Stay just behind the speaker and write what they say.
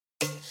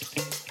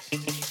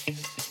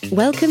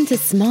Welcome to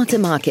Smarter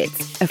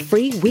Markets, a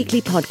free weekly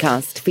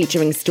podcast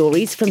featuring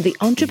stories from the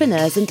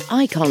entrepreneurs and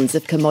icons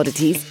of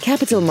commodities,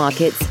 capital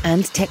markets,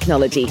 and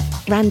technology,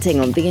 ranting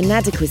on the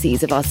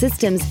inadequacies of our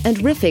systems and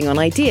riffing on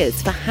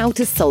ideas for how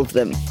to solve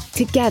them.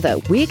 Together,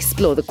 we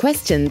explore the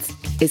questions: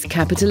 is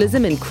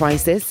capitalism in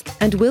crisis?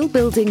 And will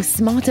building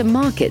smarter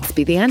markets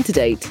be the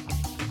antidote?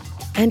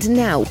 And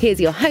now, here's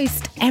your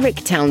host, Eric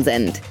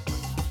Townsend.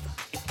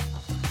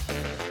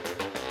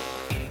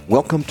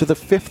 Welcome to the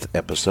 5th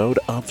episode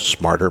of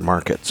Smarter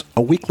Markets,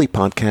 a weekly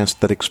podcast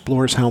that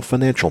explores how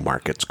financial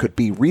markets could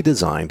be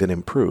redesigned and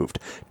improved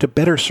to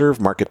better serve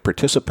market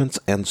participants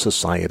and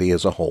society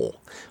as a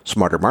whole.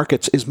 Smarter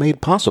Markets is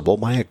made possible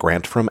by a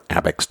grant from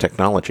Abaxx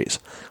Technologies.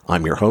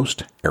 I'm your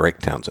host,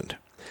 Eric Townsend.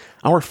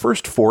 Our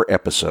first 4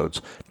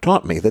 episodes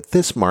taught me that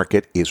this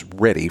market is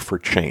ready for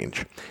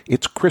change.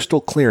 It's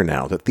crystal clear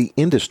now that the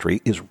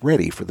industry is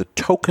ready for the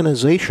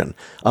tokenization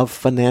of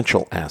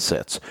financial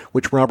assets,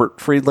 which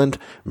Robert Friedland,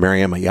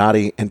 Maryam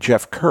Ayati, and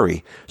Jeff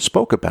Currie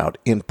spoke about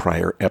in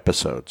prior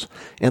episodes.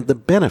 And the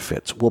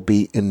benefits will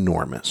be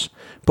enormous.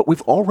 But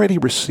we've already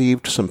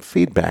received some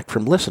feedback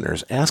from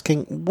listeners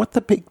asking what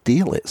the big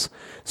deal is.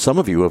 Some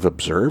of you have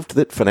observed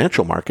that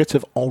financial markets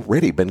have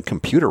already been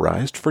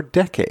computerized for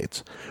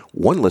decades.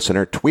 One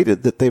listener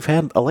tweeted that they've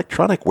had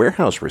electronic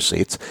warehouse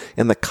receipts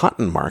in the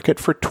cotton market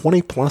for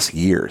 20 plus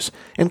years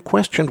and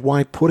questioned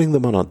why putting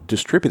them on a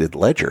distributed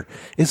ledger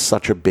is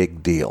such a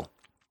big deal.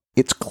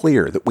 It's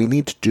clear that we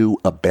need to do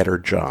a better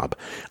job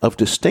of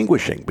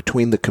distinguishing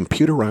between the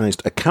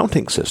computerized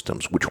accounting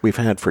systems, which we've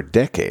had for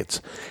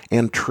decades,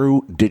 and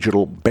true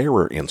digital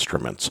bearer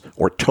instruments,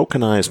 or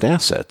tokenized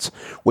assets,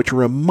 which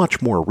are a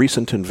much more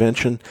recent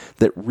invention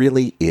that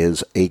really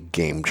is a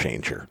game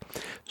changer.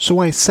 So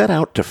I set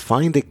out to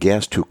find a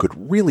guest who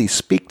could really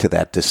speak to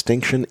that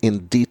distinction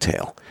in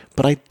detail,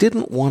 but I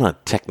didn't want a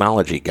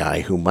technology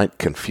guy who might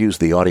confuse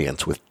the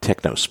audience with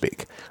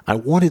techno-speak. I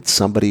wanted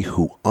somebody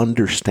who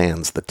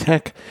understands the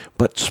tech,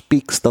 but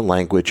speaks the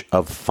language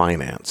of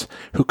finance,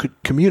 who could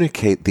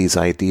communicate these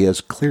ideas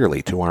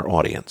clearly to our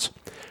audience.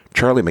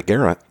 Charlie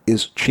Magara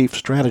is Chief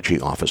Strategy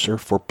Officer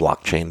for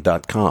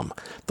Blockchain.com,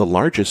 the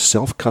largest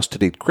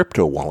self-custodied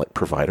crypto wallet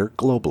provider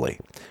globally.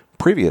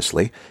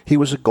 Previously, he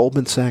was a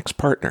Goldman Sachs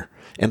partner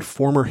and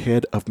former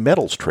head of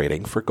metals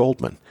trading for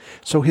Goldman,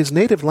 so his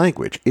native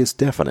language is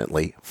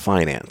definitely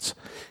finance.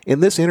 In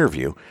this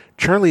interview,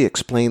 Charlie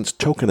explains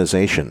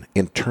tokenization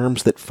in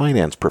terms that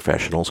finance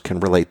professionals can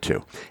relate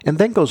to, and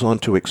then goes on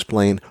to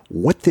explain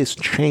what this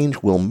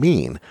change will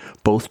mean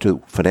both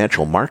to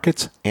financial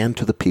markets and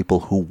to the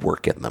people who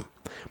work in them.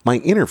 My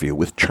interview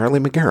with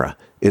Charlie Magara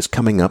is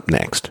coming up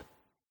next.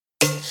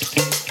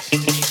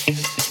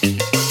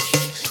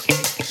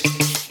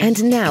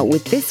 And now,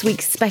 with this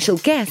week's special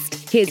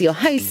guest, here's your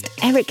host,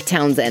 Eric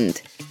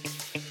Townsend.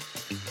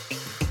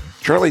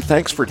 Charlie,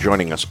 thanks for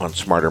joining us on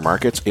Smarter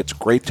Markets. It's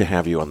great to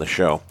have you on the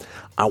show.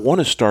 I want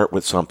to start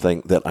with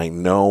something that I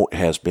know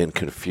has been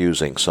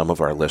confusing some of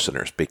our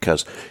listeners,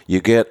 because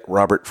you get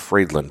Robert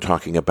Friedland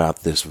talking about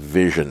this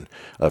vision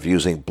of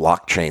using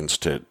blockchains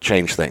to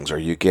change things, or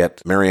you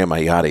get Maryam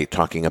Ayati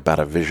talking about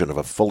a vision of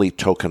a fully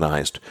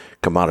tokenized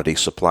commodity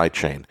supply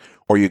chain,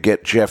 or you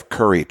get Jeff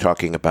Currie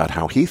talking about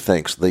how he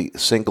thinks the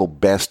single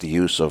best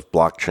use of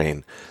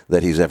blockchain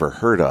that he's ever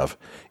heard of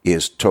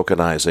is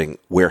tokenizing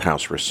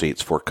warehouse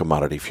receipts for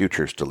commodity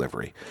futures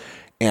delivery.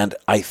 And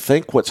I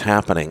think what's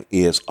happening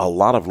is a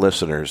lot of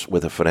listeners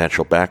with a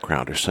financial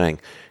background are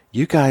saying,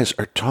 you guys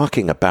are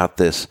talking about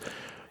this,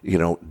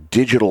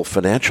 digital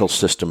financial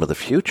system of the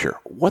future.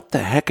 What the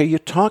heck are you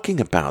talking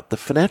about? The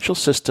financial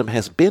system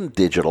has been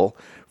digital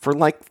for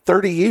like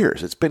 30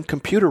 years. It's been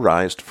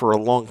computerized for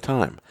a long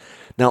time.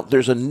 Now,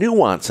 there's a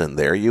nuance in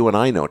there, you and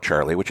I know,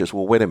 Charlie, which is,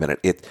 well, wait a minute,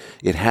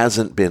 it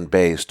hasn't been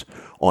based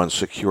on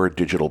secure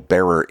digital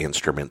bearer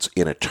instruments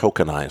in a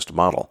tokenized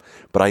model.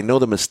 But I know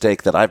the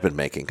mistake that I've been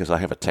making, because I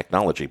have a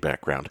technology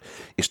background,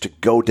 is to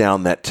go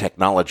down that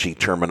technology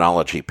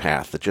terminology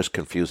path that just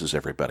confuses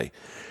everybody.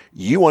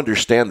 You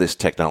understand this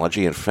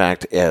technology. In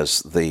fact,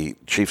 as the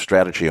Chief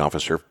Strategy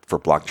Officer for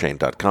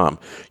Blockchain.com,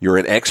 you're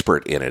an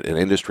expert in it, an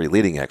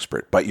industry-leading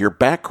expert. But your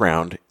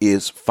background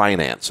is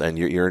finance, and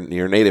your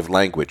native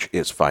language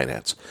is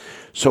finance.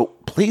 So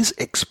please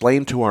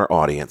explain to our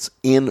audience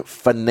in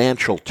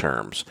financial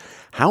terms,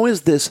 how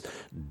is this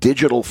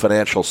digital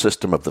financial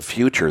system of the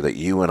future that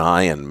you and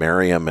I and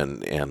Maryam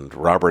and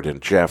Robert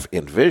and Jeff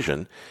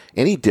envision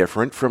any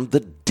different from the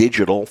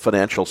digital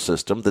financial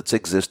system that's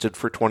existed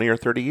for 20 or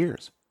 30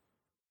 years?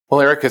 Well,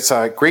 Eric, it's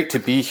great to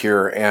be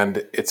here,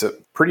 and it's a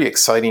pretty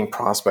exciting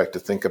prospect to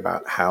think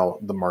about how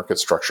the market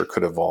structure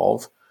could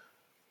evolve.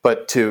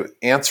 But to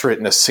answer it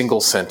in a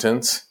single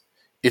sentence,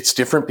 it's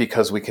different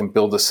because we can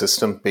build a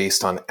system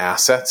based on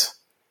assets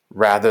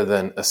rather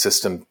than a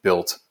system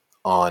built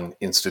on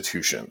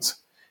institutions.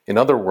 In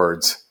other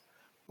words,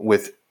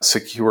 with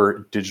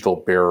secure digital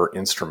bearer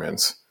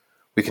instruments,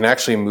 we can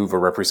actually move a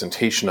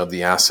representation of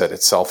the asset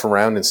itself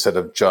around instead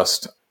of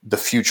just the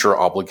future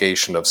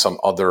obligation of some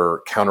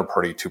other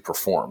counterparty to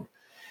perform.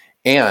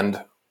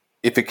 And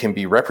if it can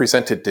be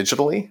represented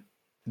digitally,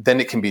 then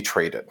it can be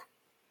traded.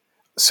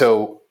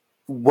 So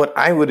what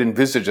I would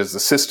envisage as the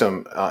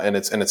system and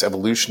its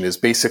evolution is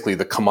basically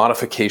the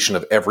commodification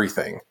of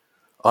everything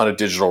on a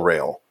digital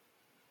rail.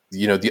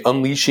 The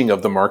unleashing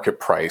of the market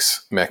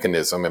price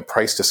mechanism and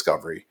price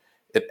discovery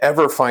at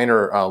ever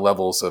finer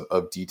levels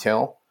of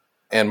detail,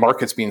 and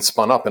markets being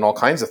spun up in all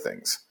kinds of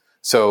things.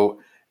 So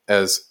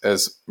as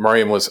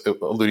Mariam was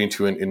alluding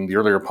to in the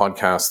earlier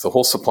podcast, the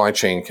whole supply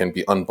chain can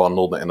be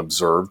unbundled and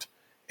observed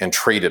and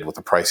traded with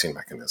a pricing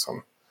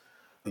mechanism.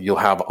 You'll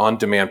have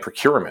on-demand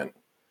procurement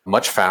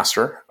much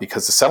faster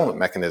because the settlement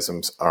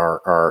mechanisms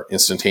are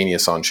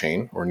instantaneous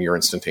on-chain or near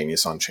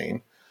instantaneous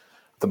on-chain.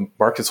 The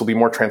markets will be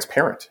more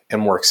transparent and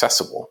more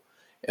accessible,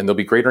 and there'll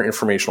be greater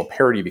informational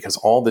parity because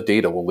all the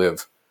data will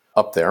live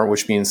up there,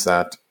 which means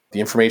that the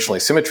informational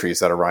asymmetries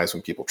that arise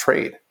when people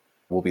trade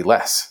will be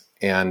less.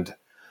 And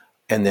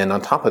then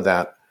on top of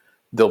that,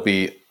 there'll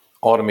be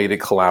automated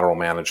collateral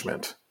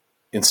management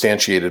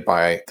instantiated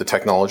by the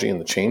technology in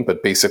the chain,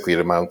 but basically it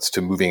amounts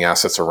to moving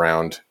assets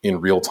around in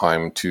real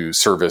time to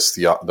service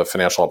the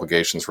financial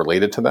obligations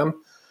related to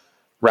them,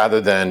 rather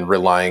than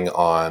relying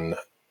on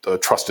a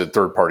trusted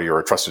third party or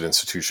a trusted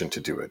institution to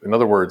do it. In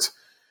other words,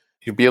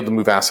 you'll be able to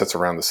move assets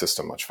around the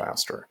system much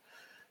faster.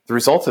 The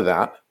result of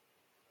that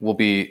will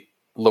be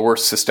lower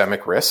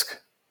systemic risk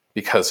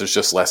because there's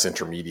just less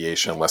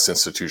intermediation, less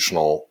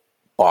institutional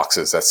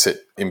boxes that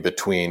sit in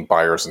between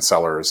buyers and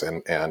sellers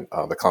and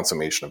the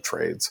consummation of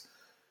trades.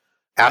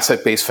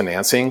 Asset-based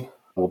financing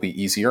will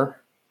be easier.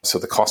 So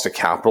the cost of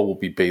capital will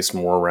be based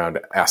more around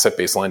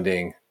asset-based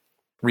lending,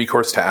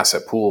 recourse to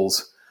asset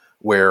pools,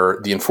 where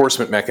the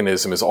enforcement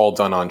mechanism is all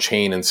done on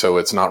chain, and so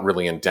it's not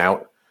really in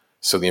doubt.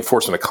 So the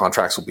enforcement of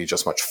contracts will be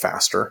just much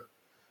faster.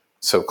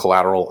 So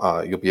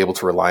collateral, you'll be able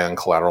to rely on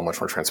collateral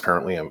much more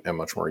transparently and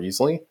much more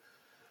easily.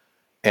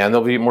 And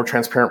there'll be more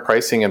transparent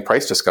pricing and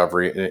price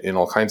discovery in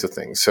all kinds of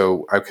things.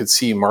 So I could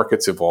see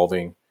markets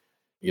evolving,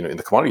 in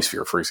the commodity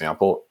sphere, for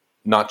example,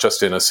 not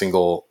just in a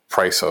single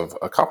price of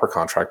a copper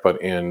contract,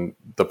 but in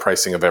the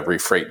pricing of every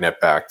freight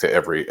netback to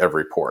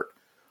every port,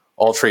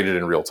 all traded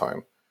in real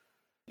time.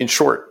 In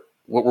short,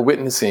 what we're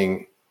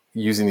witnessing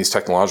using these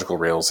technological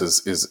rails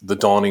is the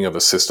dawning of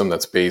a system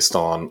that's based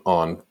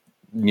on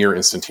near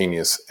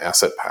instantaneous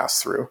asset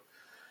pass-through.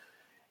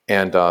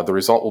 And the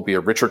result will be a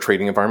richer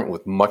trading environment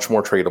with much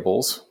more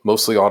tradables,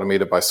 mostly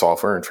automated by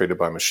software and traded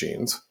by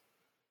machines.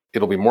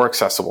 It'll be more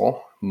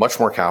accessible, much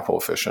more capital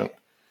efficient,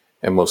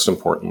 and most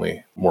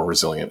importantly, more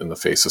resilient in the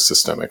face of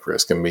systemic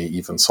risk, and may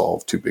even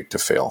solve too big to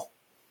fail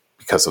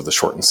because of the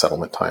shortened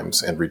settlement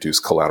times and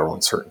reduced collateral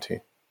uncertainty.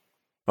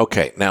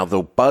 Okay, now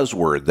the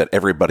buzzword that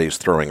everybody's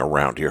throwing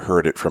around, you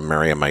heard it from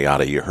Mariam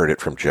Mayada, you heard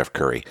it from Jeff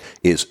Curry,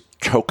 is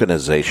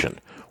tokenization.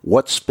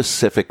 What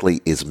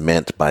specifically is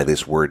meant by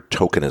this word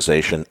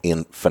tokenization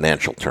in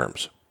financial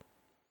terms?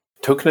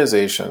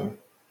 Tokenization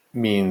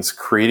means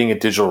creating a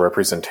digital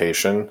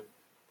representation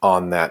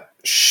on that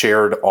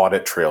shared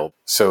audit trail.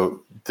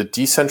 So the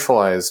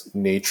decentralized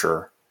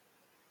nature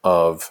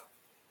of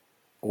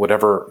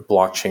whatever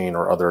blockchain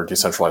or other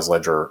decentralized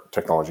ledger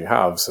technology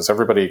has is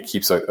everybody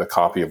keeps a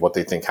copy of what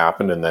they think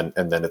happened, and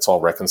then it's all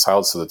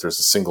reconciled so that there's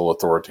a single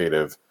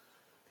authoritative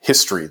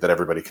history that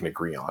everybody can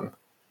agree on.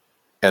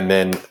 And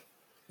then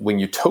when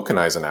you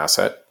tokenize an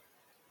asset,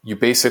 you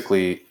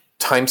basically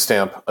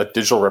timestamp a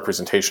digital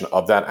representation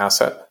of that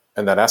asset,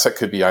 and that asset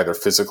could be either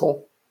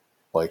physical,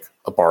 like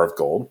a bar of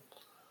gold,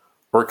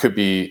 or it could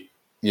be,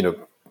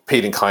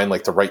 paid in kind,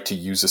 like the right to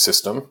use a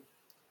system,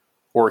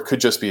 or it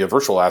could just be a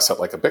virtual asset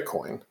like a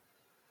Bitcoin.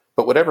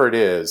 But whatever it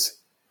is,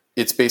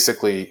 it's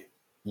basically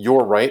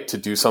your right to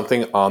do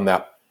something on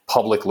that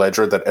public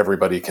ledger that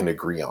everybody can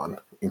agree on,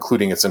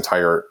 including its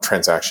entire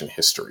transaction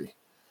history.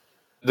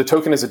 The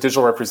token is a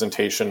digital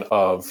representation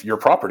of your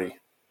property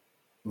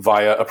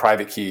via a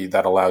private key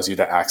that allows you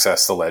to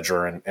access the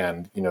ledger.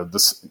 And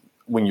this,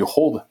 when you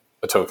hold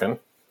a token,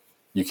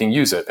 you can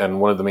use it.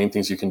 And one of the main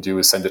things you can do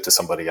is send it to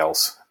somebody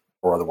else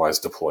or otherwise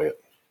deploy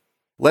it.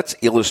 Let's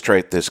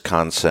illustrate this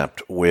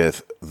concept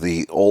with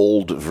the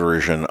old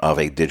version of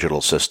a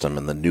digital system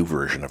and the new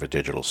version of a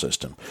digital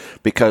system.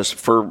 Because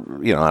for,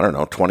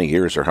 20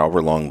 years or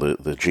however long the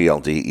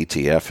GLD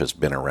ETF has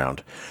been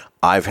around,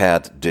 I've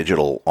had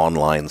digital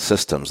online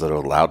systems that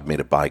have allowed me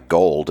to buy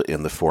gold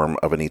in the form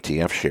of an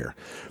ETF share.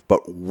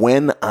 But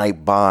when I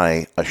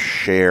buy a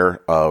share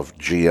of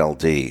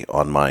GLD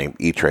on my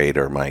E-Trade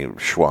or my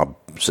Schwab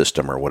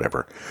system or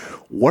whatever,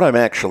 what I'm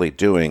actually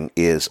doing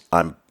is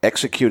I'm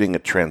executing a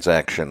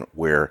transaction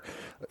where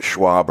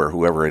Schwab or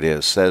whoever it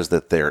is says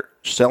that they're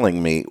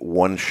selling me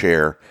one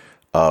share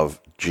of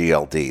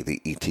GLD,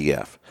 the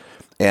ETF.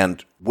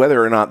 And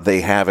whether or not they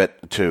have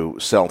it to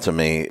sell to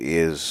me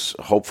is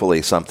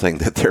hopefully something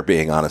that they're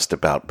being honest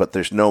about, but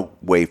there's no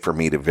way for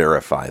me to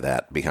verify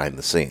that behind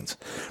the scenes.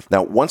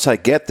 Now, once I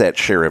get that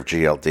share of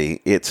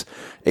GLD, it's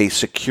a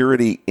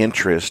security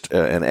interest,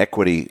 an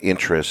equity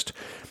interest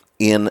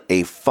in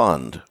a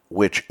fund,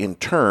 which in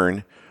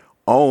turn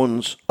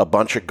owns a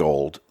bunch of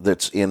gold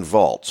that's in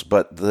vaults,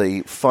 but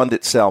the fund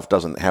itself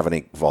doesn't have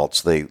any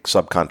vaults. They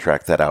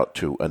subcontract that out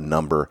to a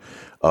number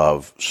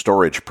of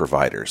storage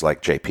providers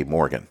like JP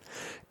Morgan.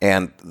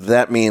 And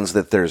that means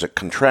that there's a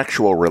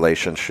contractual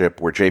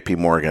relationship where JP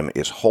Morgan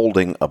is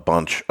holding a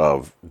bunch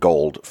of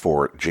gold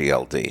for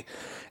GLD.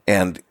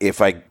 And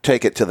if I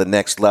take it to the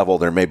next level,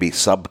 there may be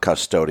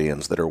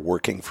sub-custodians that are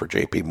working for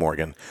JP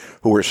Morgan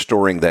who are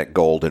storing that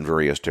gold in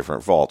various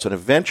different vaults. And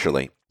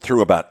eventually,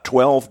 through about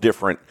 12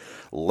 different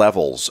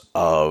levels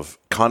of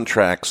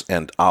contracts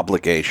and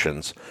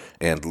obligations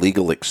and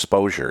legal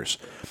exposures,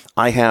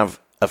 I have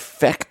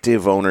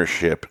effective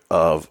ownership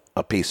of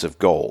a piece of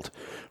gold.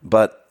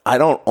 But I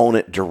don't own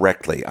it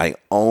directly. I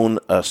own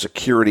a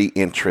security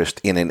interest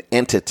in an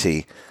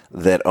entity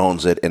that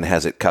owns it and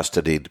has it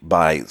custodied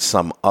by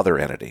some other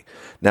entity.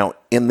 Now,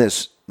 in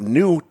this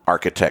new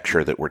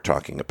architecture that we're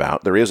talking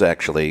about, there is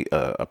actually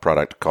a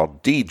product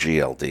called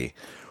DGLD,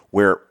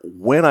 where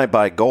when I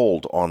buy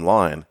gold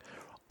online,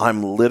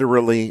 I'm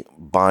literally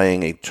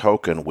buying a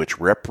token which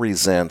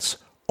represents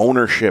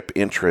ownership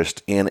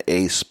interest in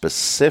a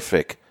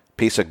specific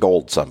piece of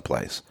gold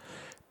someplace.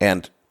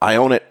 And I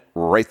own it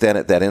right then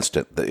at that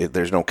instant.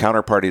 There's no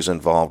counterparties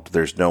involved.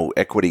 There's no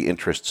equity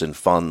interests in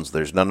funds.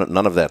 There's none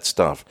of that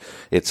stuff.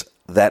 It's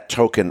that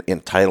token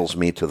entitles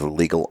me to the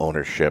legal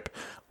ownership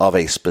of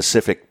a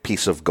specific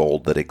piece of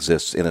gold that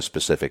exists in a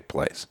specific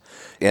place.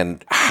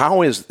 And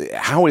how is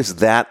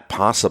that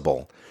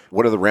possible?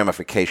 What are the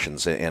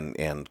ramifications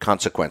and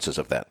consequences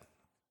of that?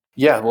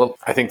 Yeah, well,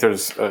 I think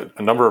there's a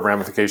number of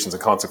ramifications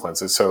and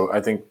consequences. So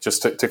I think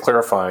just to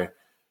clarify,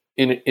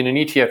 in an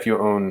ETF, you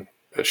own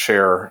a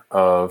share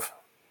of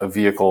a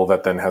vehicle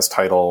that then has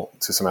title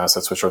to some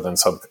assets which are then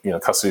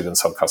custodied and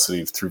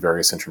sub-custodied through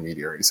various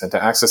intermediaries. And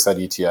to access that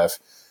ETF,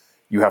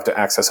 you have to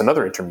access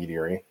another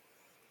intermediary,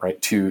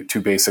 right, to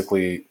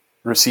basically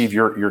receive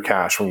your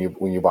cash when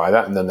you buy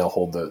that, and then they'll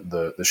hold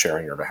the share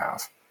on your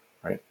behalf,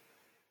 right?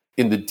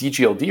 In the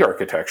DGLD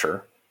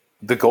architecture,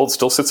 the gold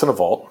still sits in a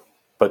vault,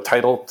 but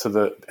title to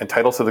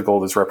the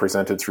gold is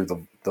represented through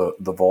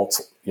the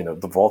vaults,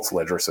 the vaults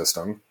ledger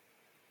system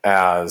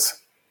as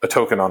a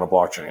token on a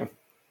blockchain.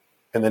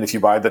 And then if you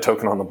buy the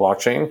token on the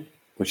blockchain,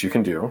 which you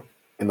can do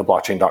in the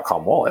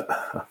blockchain.com wallet,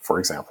 for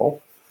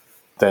example,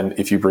 then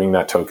if you bring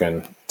that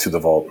token to the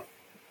vault,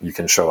 you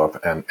can show up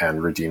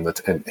and redeem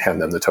and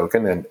hand them the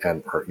token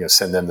and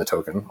send them the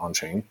token on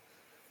chain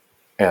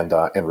and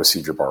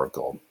receive your bar of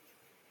gold.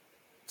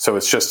 So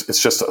it's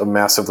just a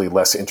massively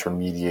less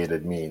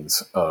intermediated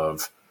means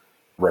of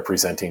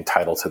representing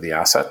title to the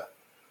asset.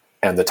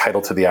 And the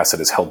title to the asset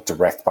is held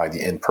direct by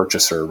the end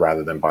purchaser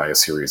rather than by a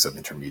series of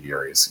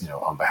intermediaries,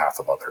 on behalf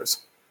of others.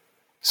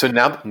 So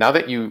now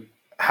that you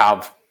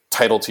have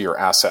title to your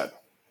asset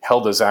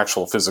held as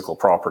actual physical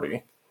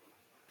property,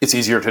 it's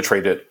easier to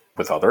trade it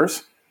with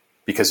others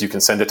because you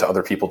can send it to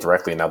other people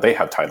directly. And now they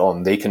have title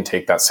and they can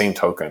take that same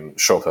token,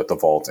 show up at the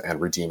vault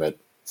and redeem it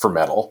for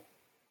metal.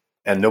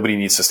 And nobody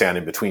needs to stand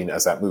in between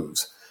as that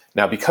moves.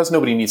 Now, because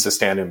nobody needs to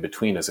stand in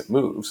between as it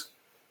moves,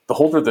 the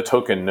holder of the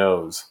token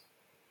knows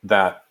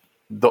that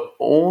the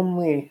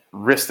only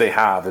risk they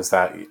have is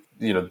that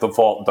the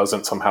vault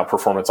doesn't somehow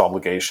perform its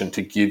obligation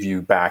to give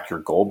you back your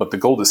gold, but the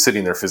gold is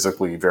sitting there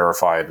physically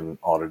verified and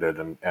audited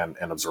and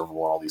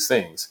observable and all these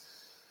things.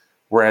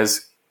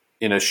 Whereas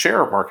in a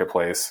share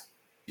marketplace,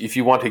 if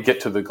you want to get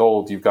to the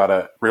gold, you've got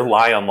to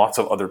rely on lots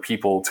of other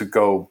people to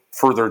go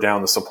further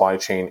down the supply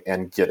chain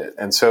and get it.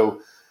 And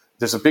so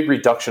there's a big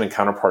reduction in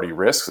counterparty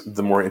risk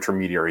the more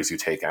intermediaries you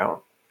take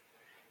out.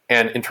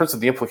 And in terms of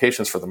the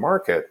implications for the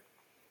market,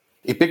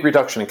 a big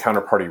reduction in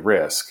counterparty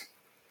risk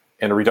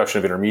and a reduction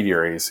of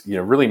intermediaries,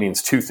 really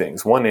means two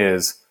things. One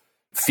is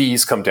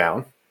fees come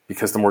down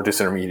because the more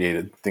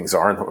disintermediated things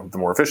are and the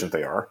more efficient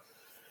they are.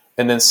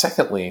 And then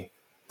secondly,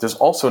 there's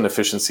also an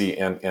efficiency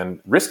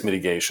and risk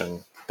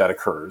mitigation that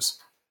occurs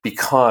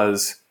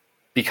because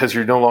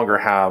you no longer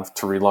have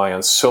to rely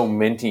on so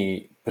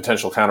many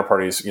potential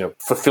counterparties,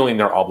 fulfilling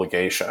their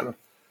obligation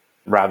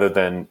rather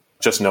than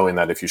just knowing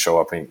that if you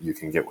show up and you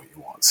can get what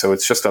you want. So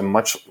it's just a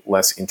much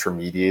less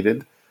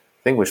intermediated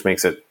thing, which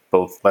makes it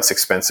both less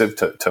expensive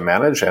to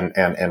manage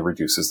and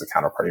reduces the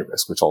counterparty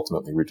risk, which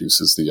ultimately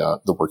reduces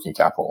the working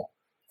capital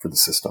for the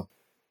system.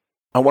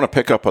 I want to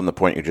pick up on the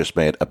point you just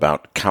made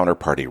about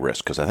counterparty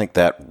risk, because I think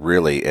that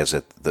really is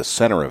at the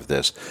center of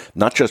this,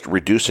 not just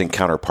reducing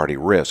counterparty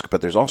risk,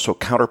 but there's also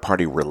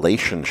counterparty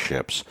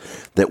relationships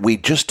that we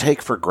just take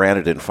for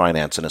granted in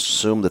finance and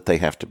assume that they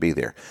have to be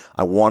there.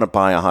 I want to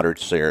buy 100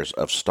 shares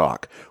of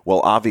stock. Well,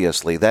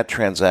 obviously, that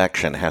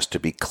transaction has to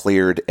be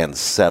cleared and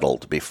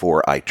settled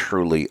before I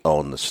truly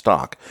own the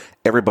stock.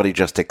 Everybody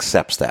just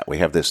accepts that. We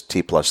have this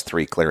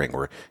T+3 clearing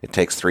where it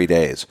takes 3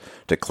 days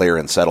to clear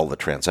and settle the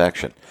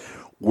transaction.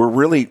 We're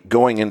really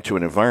going into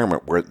an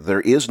environment where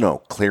there is no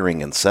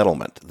clearing and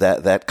settlement.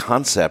 That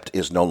concept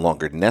is no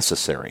longer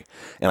necessary.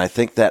 And I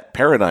think that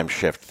paradigm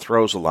shift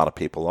throws a lot of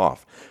people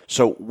off.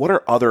 So what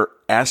are other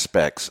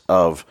aspects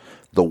of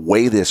the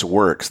way this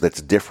works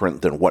that's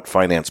different than what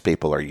finance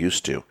people are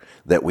used to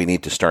that we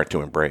need to start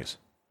to embrace?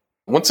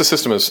 Once the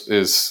system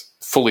is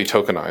fully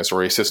tokenized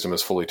or a system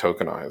is fully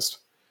tokenized,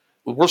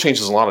 the world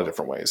changes in a lot of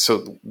different ways.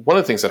 So one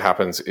of the things that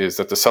happens is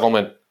that the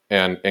settlement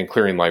and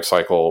clearing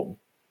lifecycle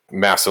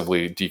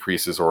massively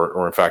decreases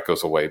or in fact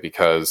goes away,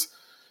 because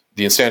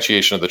the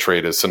instantiation of the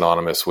trade is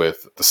synonymous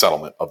with the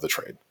settlement of the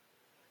trade,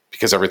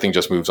 because everything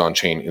just moves on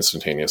chain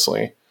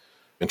instantaneously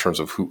in terms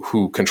of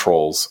who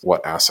controls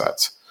what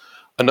assets.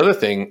 Another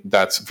thing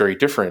that's very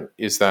different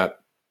is that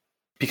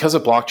because a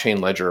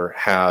blockchain ledger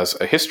has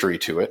a history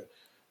to it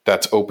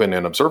that's open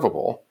and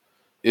observable,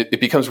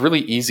 it becomes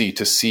really easy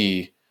to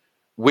see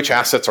which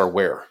assets are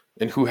where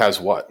and who has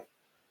what.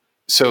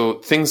 So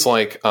things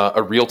like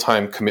a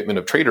real-time commitment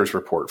of traders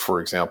report, for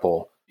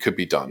example, could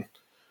be done.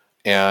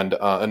 And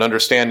an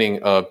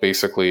understanding of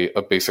basically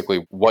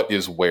what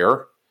is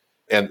where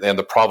and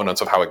the provenance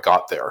of how it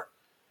got there,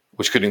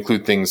 which could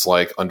include things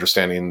like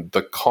understanding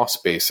the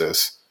cost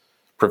basis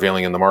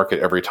prevailing in the market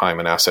every time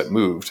an asset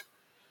moved.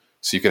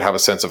 So you could have a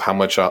sense of how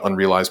much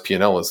unrealized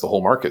P&L is the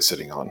whole market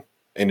sitting on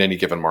in any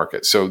given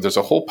market. So there's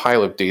a whole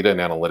pile of data and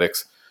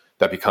analytics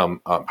that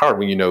become powered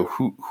when you know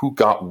who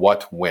got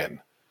what when,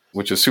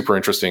 which is super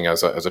interesting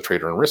as a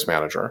trader and risk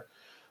manager.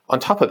 On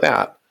top of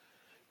that,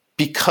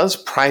 because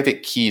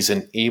private keys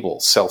enable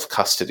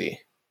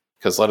self-custody,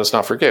 because let us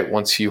not forget,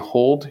 once you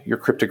hold your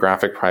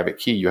cryptographic private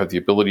key, you have the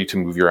ability to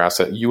move your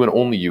asset. You and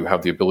only you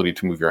have the ability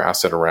to move your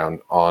asset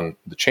around on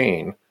the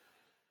chain.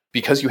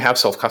 Because you have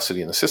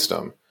self-custody in the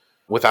system,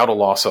 without a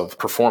loss of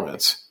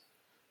performance,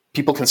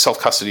 people can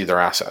self-custody their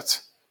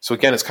assets. So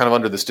again, it's kind of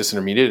under this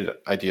disintermediated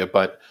idea,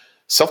 but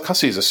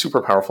self-custody is a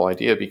super powerful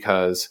idea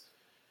because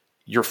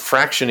you're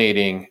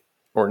fractionating,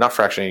 or not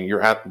fractionating,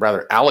 you're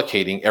rather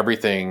allocating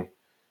everything,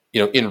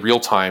 in real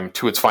time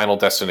to its final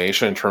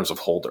destination in terms of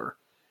holder.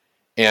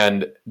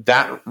 And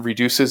that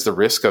reduces the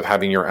risk of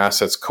having your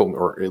assets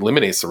or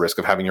eliminates the risk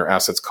of having your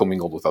assets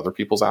commingled with other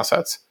people's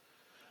assets,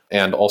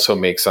 and also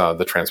makes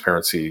the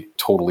transparency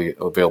totally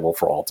available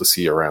for all to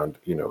see around,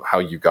 how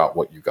you got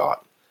what you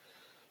got.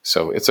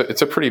 So it's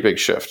a pretty big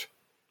shift.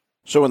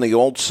 So in the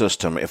old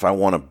system, if I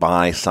want to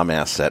buy some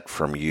asset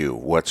from you,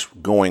 what's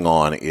going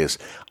on is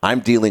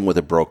I'm dealing with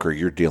a broker,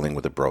 you're dealing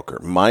with a broker.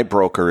 My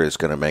broker is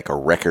going to make a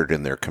record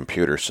in their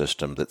computer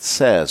system that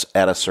says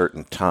at a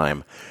certain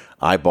time,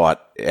 I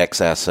bought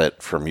X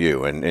asset from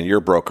you, and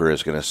your broker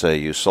is going to say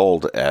you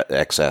sold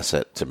X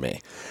asset to me.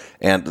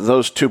 And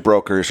those two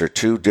brokers are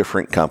two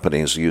different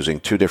companies using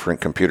two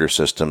different computer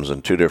systems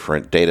and two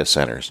different data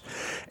centers.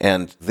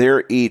 And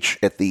they're each,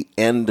 at the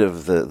end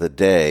of the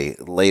day,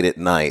 late at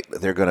night,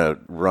 they're going to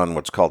run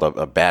what's called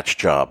a batch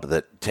job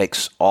that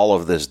takes all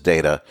of this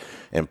data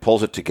and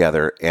pulls it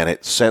together, and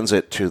it sends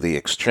it to the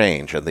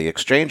exchange. And the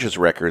exchange's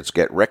records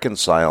get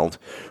reconciled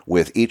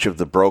with each of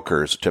the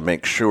brokers to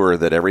make sure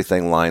that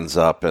everything lines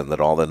up and that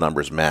all the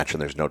numbers match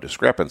and there's no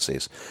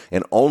discrepancies.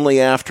 And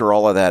only after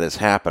all of that has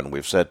happened,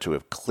 we've said to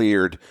have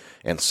cleared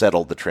and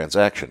settled the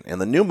transaction. In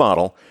the new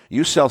model,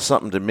 you sell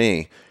something to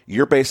me,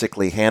 you're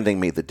basically handing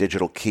me the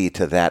digital key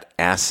to that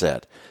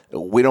asset.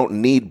 We don't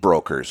need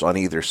brokers on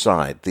either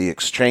side. The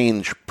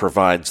exchange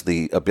provides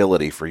the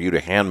ability for you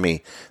to hand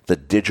me the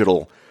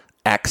digital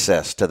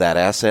access to that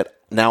asset.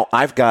 Now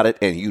I've got it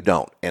and you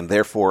don't, and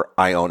therefore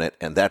I own it,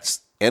 and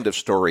that's end of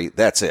story.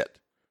 That's it.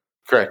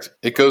 Correct.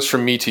 It goes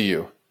from me to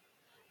you.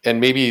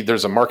 And maybe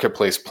there's a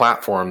marketplace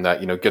platform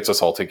that, gets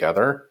us all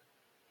together,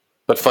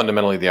 but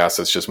fundamentally the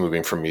asset's just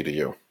moving from me to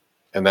you.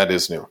 And that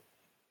is new.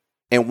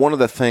 And one of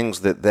the things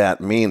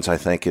that means, I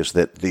think, is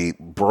that the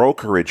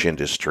brokerage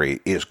industry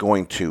is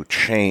going to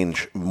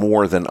change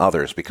more than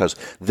others, because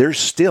there's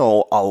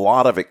still a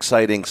lot of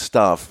exciting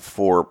stuff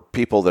for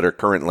people that are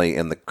currently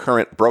in the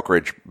current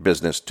brokerage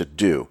business to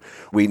do.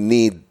 We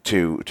need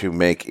to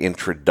make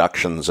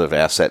introductions of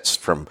assets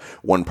from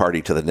one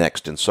party to the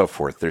next and so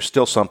forth. There's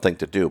still something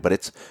to do, but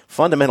it's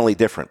fundamentally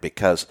different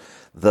because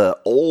the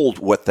old,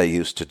 what they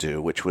used to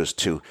do, which was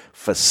to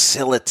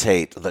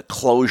facilitate the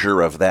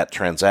closure of that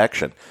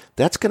transaction,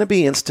 that's going to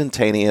be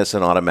instantaneous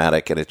and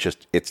automatic, and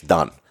it's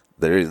done.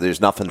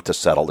 There's nothing to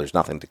settle. There's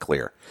nothing to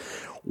clear.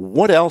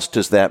 What else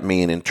does that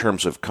mean in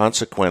terms of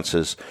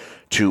consequences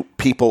to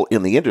people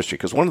in the industry?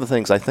 Because one of the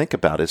things I think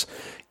about is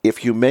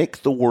if you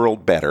make the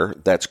world better,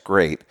 that's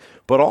great,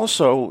 but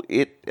also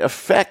it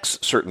affects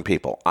certain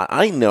people.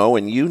 I know,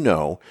 and you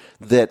know,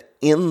 that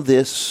in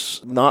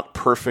this not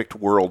perfect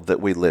world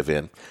that we live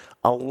in,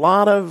 a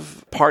lot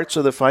of parts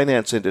of the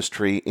finance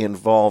industry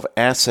involve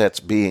assets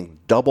being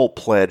double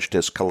pledged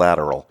as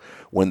collateral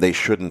when they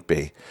shouldn't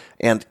be.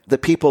 And the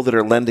people that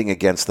are lending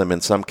against them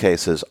in some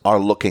cases are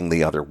looking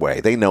the other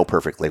way. They know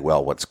perfectly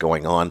well what's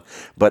going on,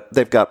 but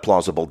they've got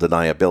plausible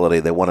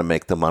deniability. They want to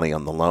make the money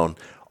on the loan.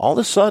 All of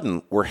a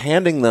sudden, we're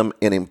handing them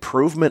an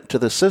improvement to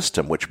the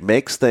system, which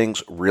makes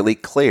things really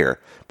clear,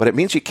 but it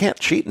means you can't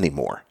cheat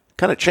anymore.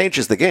 Kind of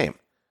changes the game.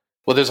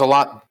 Well, there's a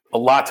lot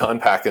to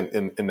unpack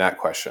in that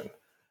question.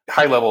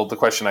 High level, the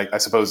question, I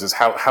suppose, is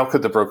how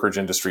could the brokerage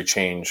industry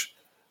change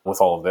with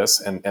all of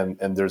this?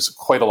 And there's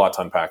quite a lot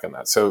to unpack in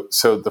that. So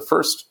the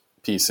first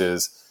piece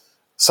is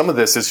some of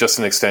this is just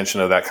an extension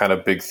of that kind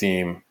of big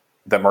theme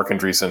Marc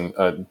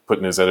Andreessen put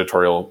in his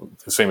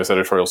famous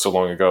editorial so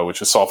long ago,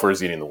 which is software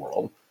is eating the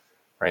world,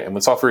 right? And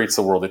when software eats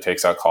the world, it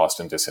takes out cost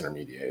and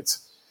disintermediates.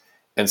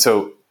 And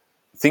so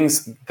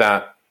things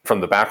that,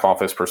 from the back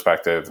office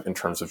perspective, in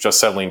terms of just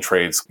settling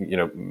trades,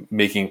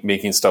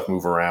 making stuff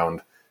move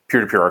around,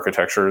 peer-to-peer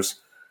architectures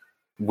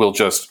will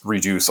just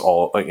reduce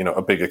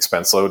a big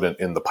expense load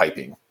in the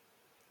piping.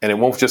 And it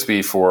won't just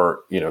be for,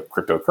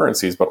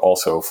 cryptocurrencies, but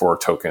also for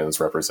tokens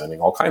representing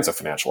all kinds of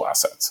financial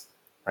assets,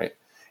 right?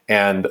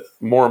 And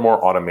more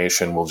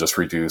automation will just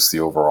reduce the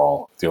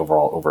overall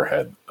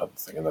overhead of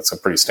the thing. And that's a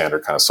pretty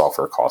standard kind of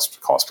software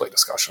cost play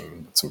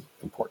discussion. That's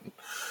important.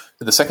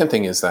 The second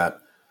thing is that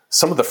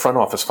some of the front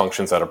office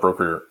functions that a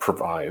broker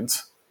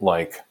provides,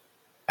 like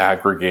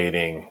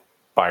aggregating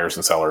buyers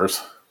and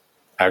sellers,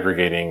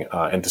 aggregating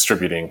and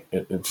distributing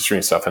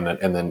stuff,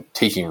 and then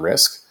taking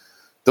risk,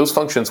 those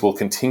functions will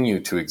continue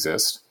to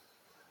exist,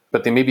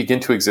 but they may begin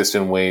to exist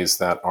in ways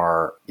that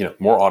are,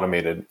 more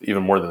automated,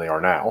 even more than they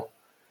are now.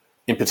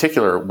 In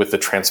particular, with the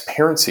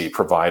transparency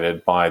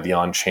provided by the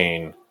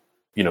on-chain,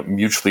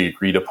 mutually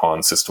agreed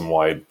upon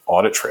system-wide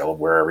audit trail of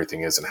where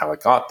everything is and how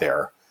it got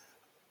there.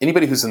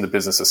 Anybody who's in the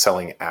business of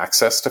selling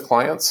access to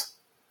clients,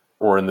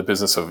 or in the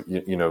business of,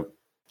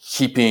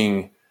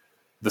 keeping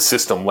the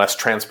system less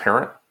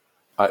transparent,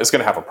 is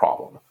going to have a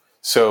problem.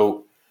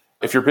 So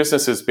if your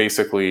business is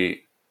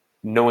basically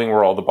knowing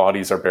where all the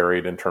bodies are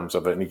buried in terms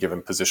of any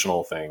given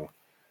positional thing,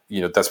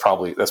 that's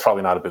probably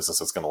not a business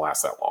that's going to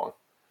last that long.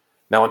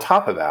 Now, on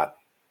top of that,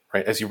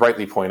 right, as you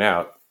rightly point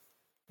out,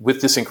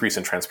 with this increase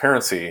in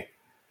transparency,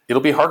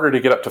 it'll be harder to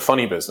get up to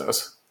funny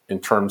business in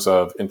terms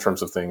of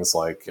things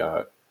like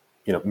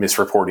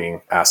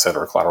misreporting asset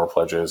or collateral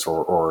pledges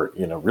or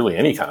really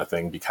any kind of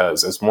thing,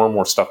 because as more and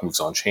more stuff moves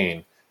on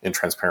chain in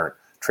transparent,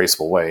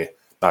 traceable way,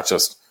 not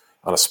just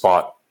on a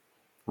spot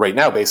right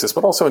now basis,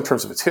 but also in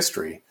terms of its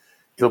history,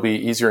 it'll be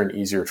easier and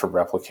easier to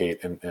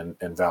replicate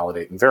and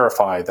validate and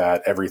verify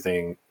that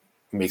everything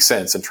makes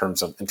sense in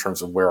terms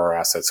of where are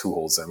assets, who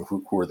holds them,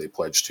 who are they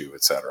pledged to,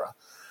 et cetera.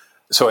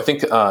 So I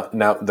think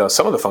now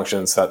some of the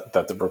functions that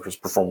the brokers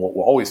perform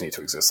will always need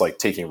to exist, like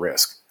taking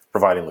risk,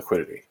 providing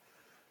liquidity.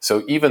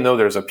 So even though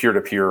there's a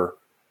peer-to-peer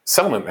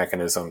settlement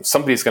mechanism,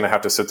 somebody's going to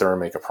have to sit there and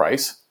make a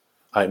price.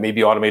 It may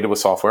be automated with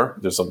software.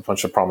 There's a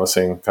bunch of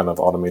promising kind of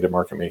automated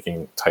market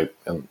making type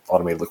and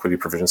automated liquidity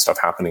provision stuff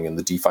happening in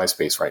the DeFi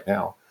space right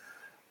now.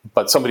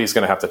 But somebody's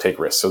going to have to take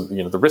risks. So,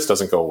 the risk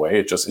doesn't go away.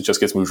 It just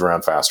gets moved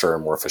around faster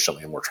and more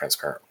efficiently and more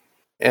transparent.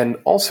 And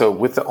also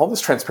with all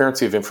this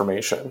transparency of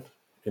information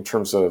in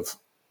terms of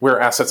where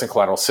assets and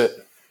collateral sit,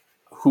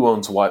 who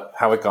owns what,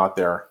 how it got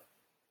there,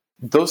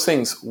 those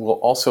things will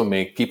also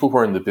make people who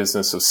are in the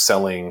business of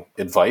selling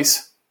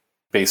advice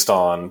based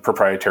on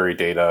proprietary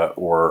data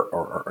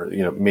or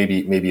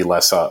maybe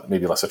less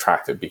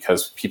attractive,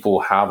 because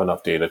people have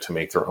enough data to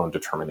make their own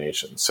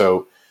determinations.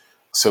 So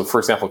for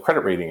example,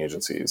 credit rating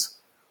agencies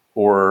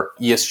or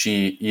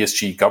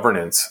ESG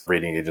governance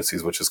rating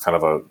agencies, which is kind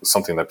of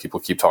something that people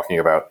keep talking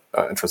about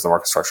in terms of the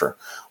market structure,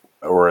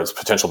 or as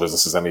potential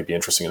businesses that may be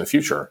interesting in the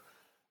future.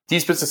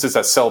 These businesses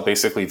that sell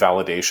basically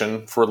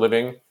validation for a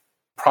living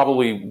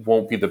probably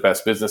won't be the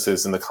best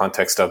businesses in the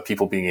context of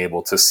people being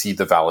able to see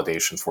the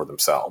validation for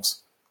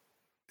themselves.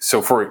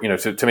 So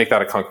to make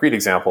that a concrete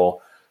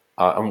example,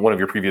 on one of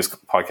your previous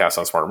podcasts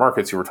on Smarter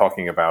Markets, you were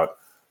talking about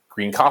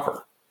green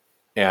copper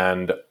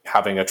and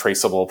having a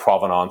traceable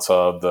provenance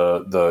of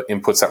the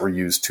inputs that were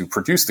used to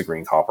produce the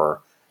green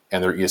copper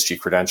and their ESG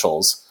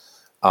credentials.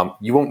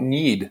 You won't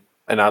need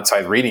an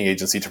outside rating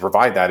agency to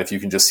provide that if you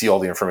can just see all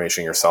the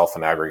information yourself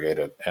and aggregate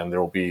it. And there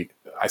will be,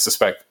 I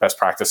suspect, best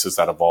practices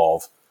that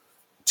evolve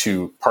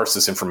to parse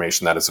this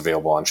information that is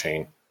available on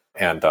chain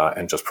and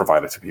just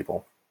provide it to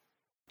people.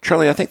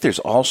 Charlie, I think there's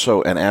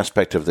also an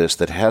aspect of this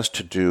that has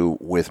to do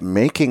with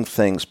making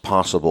things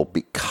possible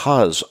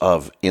because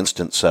of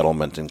instant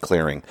settlement and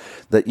clearing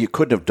that you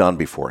couldn't have done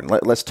before. And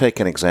let's take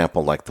an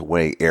example like the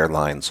way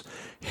airlines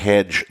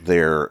hedge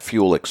their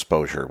fuel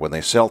exposure. When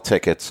they sell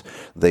tickets,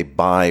 they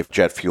buy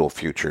jet fuel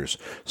futures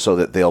so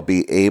that they'll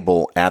be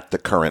able, at the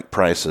current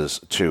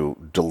prices, to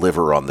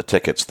deliver on the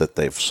tickets that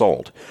they've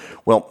sold.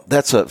 Well,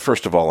 that's,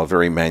 first of all, a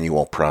very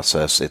manual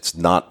process. It's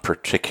not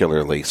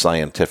particularly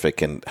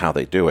scientific in how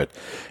they do it.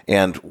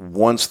 And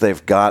once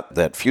they've got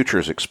that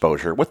futures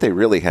exposure, what they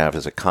really have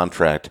is a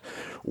contract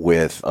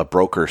with a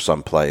broker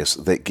someplace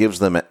that gives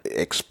them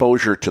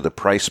exposure to the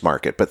price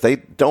market, but they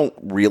don't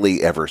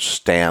really ever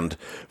stand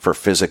for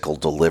physical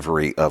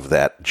delivery of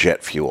that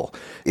jet fuel.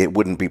 It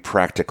wouldn't be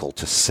practical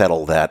to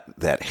settle that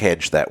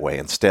hedge that way.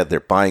 Instead, they're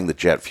buying the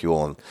jet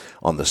fuel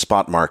on the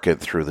spot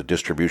market through the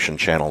distribution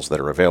channels that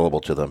are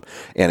available to them,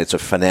 and it's a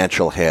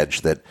financial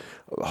hedge that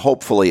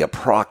hopefully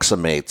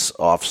approximates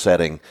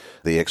offsetting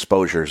the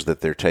exposures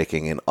that they're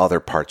taking in other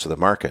parts of the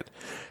market.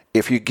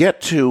 If you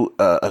get to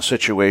a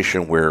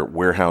situation where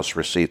warehouse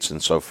receipts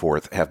and so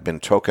forth have been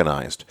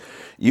tokenized,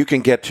 you can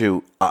get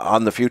to,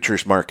 on the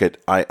futures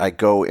market, I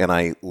go and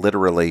I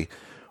literally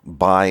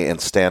buy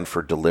and stand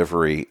for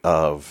delivery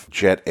of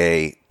Jet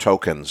A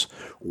tokens,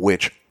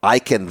 which I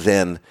can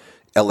then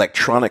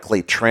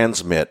electronically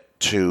transmit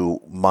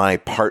to my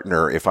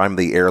partner if I'm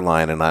the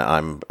airline and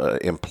I'm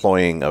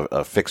employing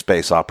a fixed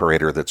base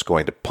operator that's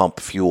going to pump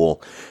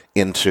fuel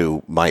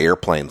into my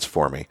airplanes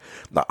for me.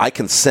 Now, I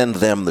can send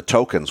them the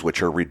tokens,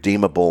 which are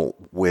redeemable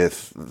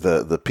with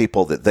the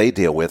people that they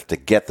deal with to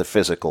get the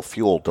physical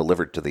fuel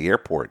delivered to the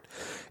airport.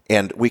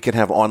 And we can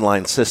have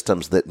online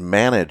systems that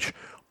manage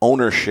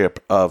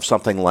ownership of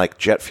something like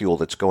jet fuel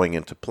that's going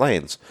into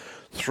planes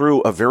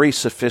through a very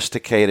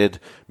sophisticated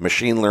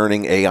machine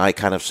learning AI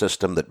kind of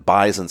system that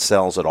buys and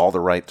sells at all the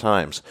right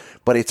times.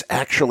 But it's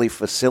actually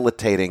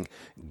facilitating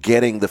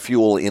getting the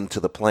fuel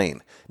into the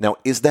plane. Now,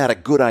 is that a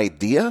good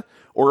idea?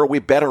 Or are we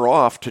better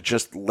off to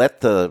just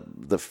let the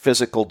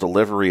physical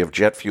delivery of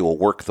jet fuel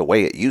work the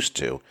way it used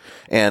to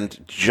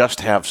and just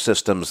have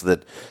systems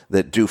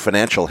that do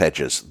financial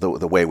hedges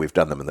the way we've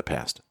done them in the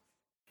past?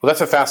 Well,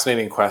 that's a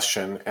fascinating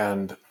question.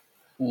 And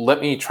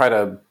let me try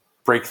to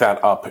break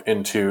that up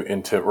into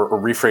or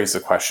rephrase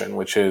the question,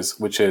 which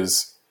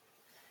is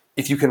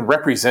if you can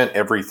represent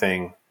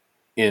everything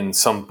in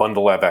some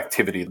bundle of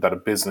activity that a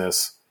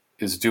business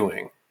is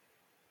doing,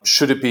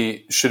 should it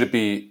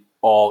be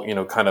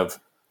all, kind of,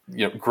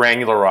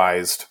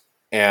 granularized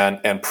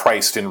and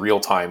priced in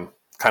real time,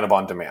 kind of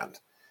on demand?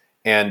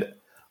 And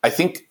I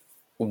think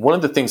one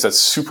of the things that's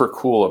super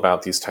cool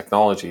about these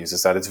technologies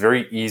is that it's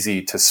very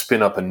easy to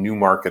spin up a new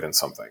market in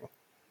something,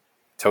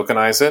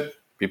 tokenize it,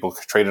 people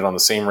trade it on the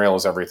same rail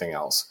as everything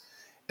else.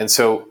 And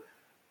so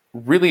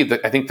really,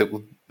 I think that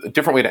a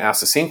different way to ask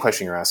the same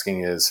question you're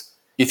asking is,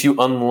 if you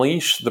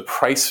unleash the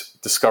price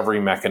discovery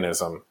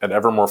mechanism at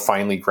ever more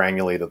finely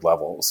granulated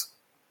levels,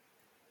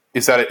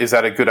 is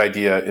that a good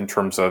idea in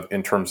terms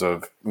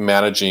of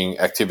managing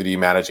activity,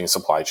 managing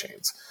supply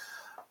chains?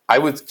 I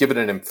would give it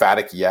an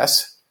emphatic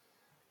yes.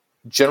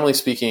 Generally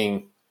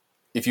speaking,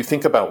 if you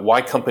think about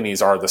why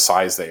companies are the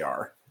size they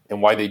are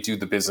and why they do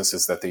the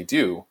businesses that they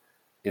do,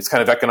 it's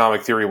kind of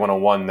economic theory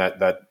 101 that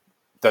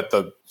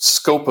the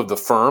scope of the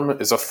firm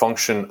is a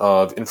function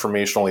of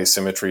informational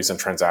asymmetries and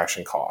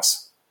transaction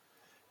costs.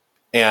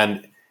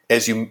 And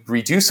as you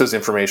reduce those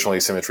informational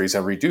asymmetries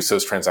and reduce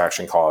those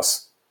transaction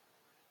costs,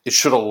 it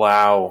should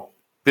allow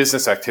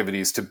business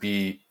activities to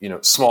be,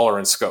 smaller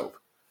in scope.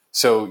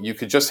 So you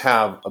could just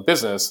have a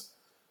business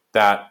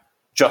that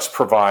just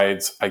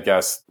provides, I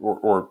guess,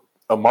 or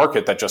a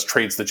market that just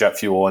trades the jet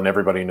fuel and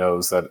everybody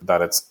knows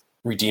that it's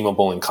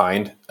redeemable in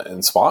kind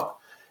and spot.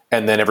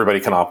 And then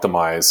everybody can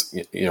optimize,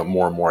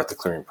 more and more at the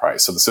clearing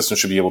price. So the system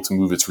should be able to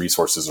move its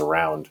resources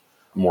around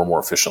more and more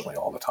efficiently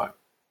all the time.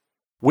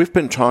 We've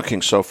been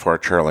talking so far,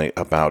 Charlie,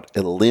 about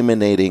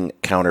eliminating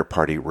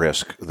counterparty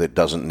risk that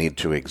doesn't need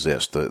to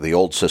exist. The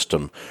old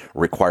system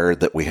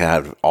required that we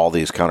had all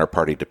these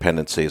counterparty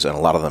dependencies, and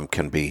a lot of them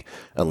can be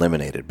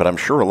eliminated. But I'm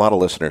sure a lot of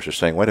listeners are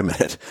saying, wait a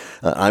minute,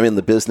 I'm in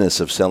the business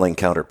of selling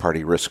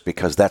counterparty risk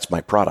because that's my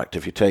product.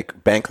 If you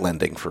take bank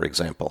lending, for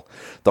example,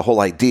 the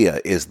whole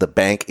idea is the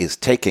bank is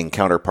taking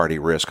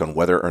counterparty risk on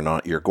whether or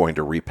not you're going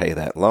to repay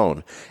that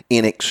loan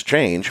in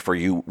exchange for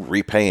you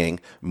repaying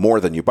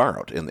more than you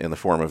borrowed in the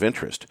form of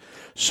interest.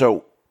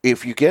 So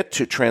if you get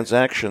to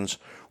transactions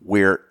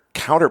where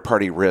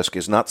counterparty risk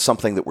is not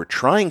something that we're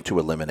trying to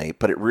eliminate,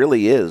 but it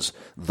really is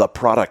the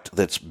product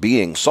that's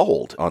being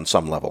sold on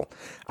some level,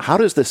 how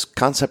does this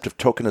concept of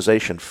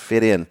tokenization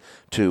fit in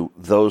to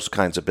those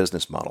kinds of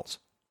business models?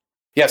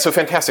 Yeah, so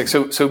fantastic.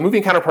 So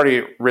moving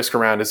counterparty risk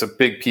around is a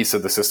big piece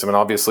of the system. And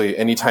obviously,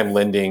 anytime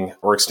lending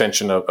or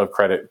extension of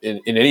credit in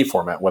any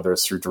format, whether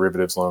it's through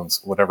derivatives,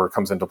 loans, whatever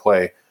comes into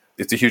play,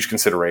 it's a huge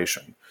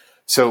consideration.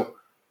 So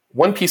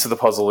one piece of the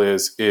puzzle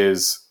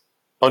is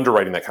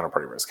underwriting that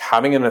counterparty risk,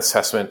 having an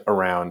assessment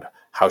around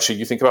how should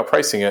you think about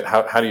pricing it,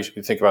 how do you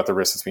think about the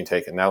risk that's being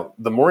taken. Now,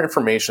 the more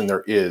information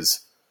there is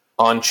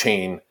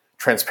on-chain,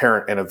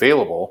 transparent, and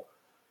available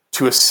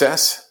to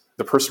assess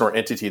the person or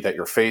entity that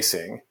you're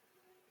facing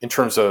in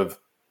terms of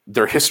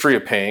their history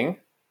of paying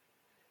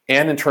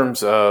and in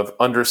terms of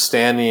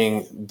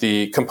understanding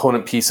the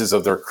component pieces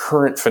of their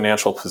current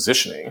financial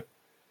positioning,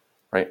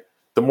 right?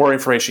 The more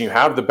information you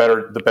have, the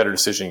better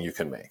decision you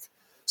can make.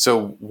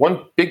 So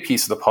one big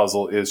piece of the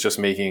puzzle is just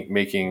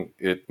making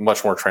it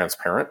much more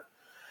transparent.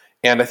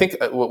 And I think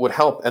what would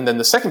help, and then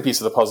the second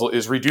piece of the puzzle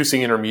is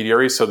reducing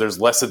intermediaries so there's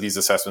less of these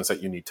assessments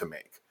that you need to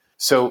make.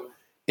 So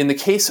in the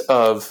case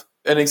of,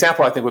 an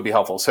example I think would be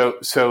helpful.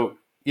 So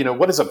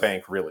what is a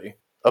bank really?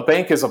 A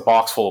bank is a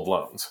box full of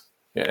loans.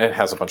 It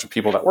has a bunch of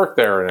people that work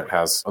there and it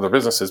has other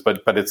businesses,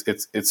 but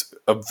it's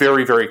a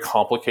very, very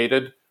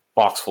complicated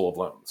box full of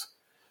loans.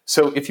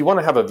 So if you want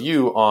to have a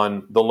view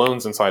on the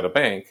loans inside a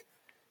bank,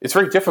 it's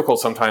very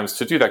difficult sometimes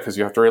to do that because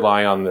you have to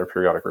rely on their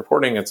periodic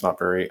reporting. It's not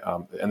very,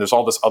 and there's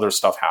all this other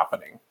stuff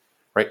happening,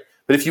 right?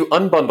 But if you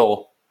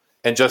unbundle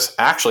and just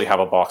actually have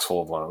a box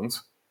full of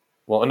loans,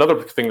 well,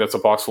 another thing that's a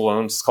box full of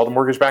loans is called a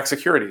mortgage-backed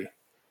security.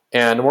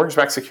 And a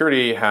mortgage-backed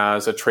security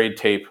has a trade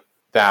tape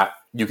that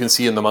you can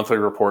see in the monthly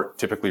report,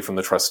 typically from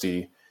the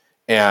trustee.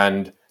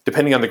 And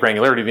depending on the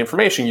granularity of the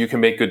information, you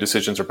can make good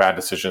decisions or bad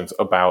decisions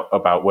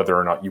about whether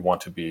or not you want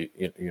to be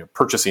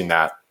purchasing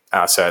that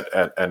asset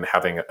and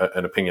having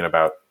an opinion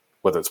about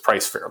whether it's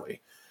priced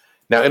fairly.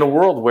 Now, in a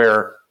world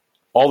where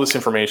all this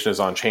information is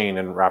on chain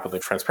and rapidly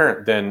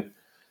transparent, then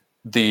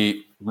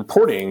the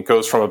reporting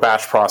goes from a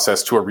batch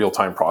process to a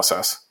real-time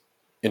process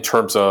in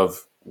terms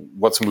of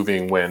what's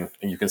moving when,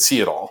 and you can see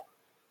it all,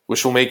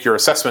 which will make your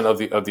assessment of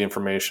the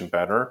information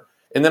better.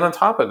 And then on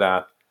top of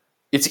that,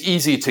 it's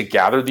easy to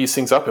gather these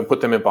things up and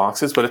put them in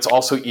boxes, but it's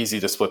also easy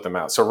to split them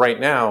out. So right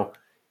now,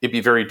 it'd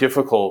be very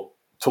difficult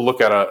to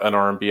look at an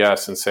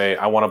RMBS and say,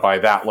 I want to buy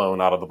that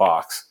loan out of the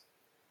box,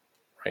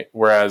 right?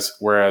 Whereas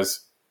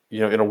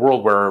in a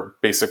world where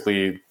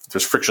basically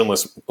there's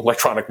frictionless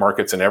electronic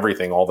markets and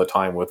everything all the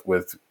time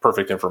with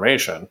perfect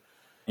information,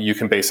 you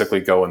can basically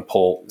go and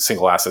pull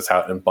single assets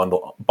out and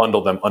bundle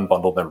them,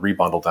 unbundle them,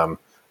 rebundle them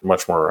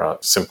much more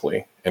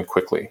simply and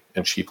quickly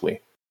and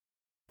cheaply.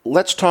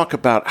 Let's talk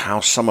about how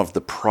some of the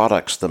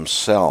products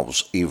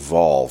themselves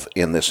evolve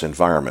in this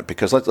environment,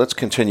 because let's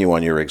continue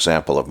on your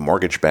example of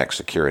mortgage-backed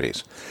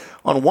securities.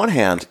 On one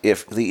hand,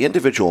 if the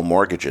individual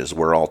mortgages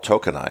were all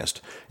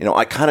tokenized,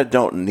 I kind of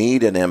don't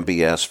need an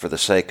MBS for the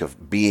sake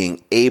of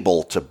being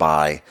able to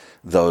buy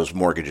those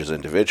mortgages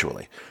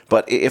individually.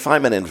 But if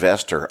I'm an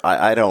investor,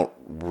 I don't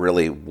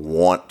really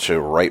want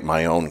to write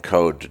my own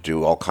code to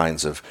do all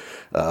kinds of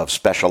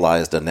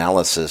specialized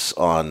analysis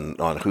on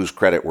who's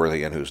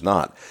creditworthy and who's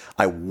not.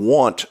 I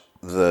want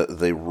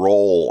the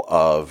role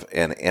of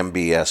an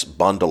MBS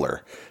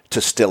bundler to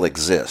still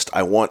exist.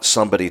 I want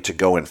somebody to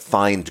go and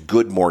find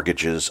good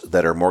mortgages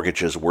that are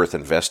mortgages worth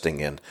investing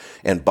in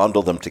and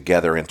bundle them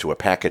together into a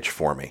package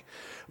for me.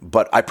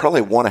 But I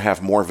probably want to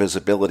have more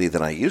visibility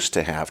than I used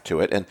to have to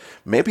it, and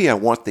maybe I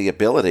want the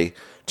ability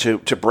to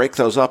break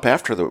those up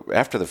after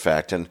the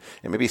fact and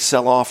maybe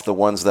sell off the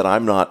ones that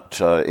I'm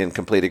not in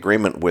complete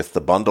agreement with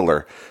the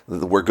bundler,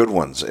 were good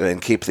ones, and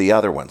keep the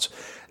other ones.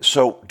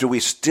 So do we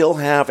still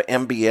have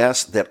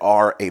MBS that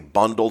are a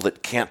bundle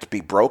that can't be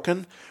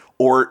broken?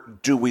 Or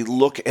do we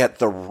look at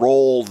the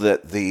role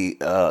that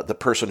the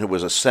person who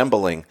was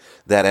assembling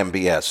that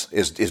MBS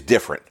is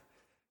different?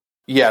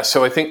 Yeah,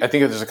 so I think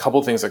there's a couple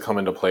of things that come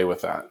into play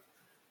with that.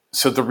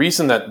 So the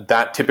reason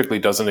that typically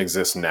doesn't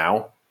exist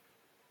now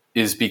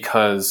is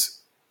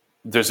because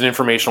there's an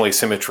informational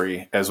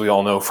asymmetry, as we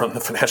all know from the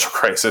financial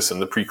crisis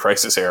and the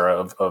pre-crisis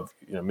era of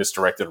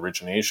misdirected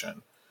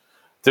origination.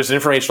 There's an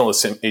informational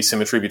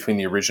asymmetry between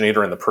the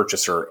originator and the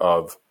purchaser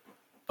of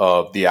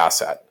the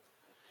asset.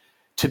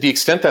 To the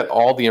extent that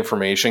all the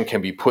information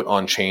can be put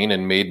on chain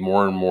and made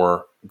more and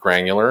more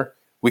granular,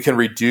 we can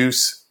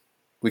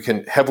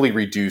heavily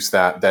reduce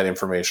that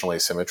informational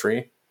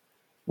asymmetry,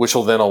 which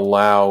will then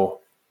allow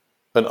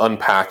an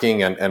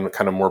unpacking and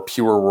kind of more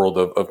pure world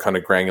of kind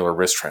of granular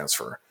risk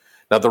transfer.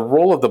 Now, the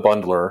role of the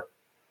bundler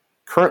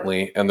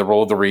currently and the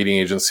role of the rating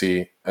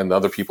agency and the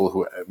other people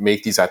who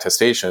make these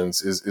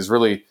attestations is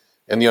really,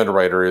 and the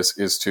underwriter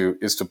is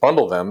to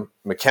bundle them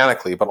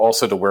mechanically, but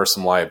also to wear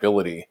some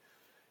liability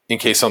in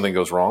case something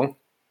goes wrong,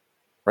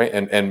 right?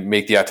 And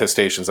make the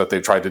attestations that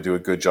they've tried to do a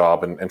good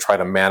job and try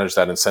to manage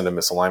that incentive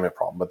misalignment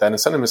problem. But that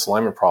incentive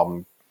misalignment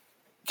problem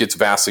gets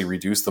vastly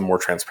reduced the more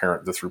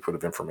transparent the throughput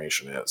of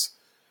information is.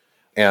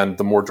 And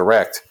the more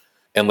direct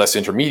and less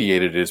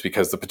intermediated it is,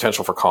 because the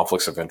potential for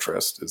conflicts of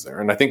interest is there.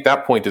 And I think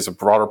that point is a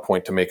broader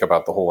point to make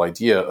about the whole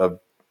idea of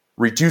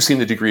reducing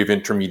the degree of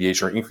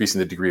intermediation or increasing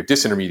the degree of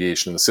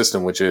disintermediation in the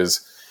system, which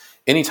is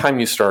anytime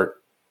you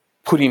start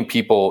putting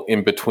people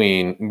in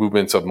between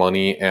movements of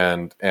money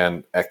and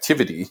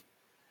activity,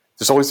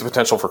 there's always the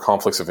potential for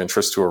conflicts of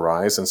interest to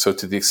arise. And so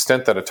to the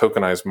extent that a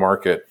tokenized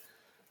market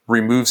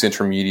removes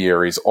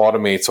intermediaries,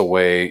 automates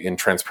away in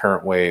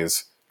transparent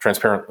ways,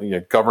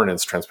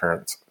 governance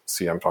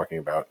transparency I'm talking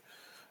about,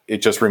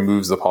 it just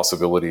removes the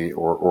possibility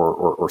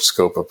or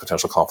scope of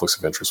potential conflicts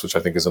of interest, which I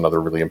think is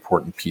another really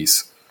important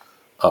piece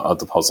of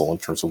the puzzle in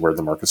terms of where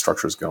the market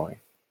structure is going.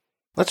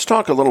 Let's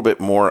talk a little bit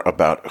more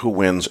about who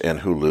wins and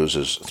who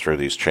loses through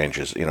these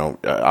changes.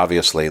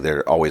 Obviously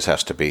there always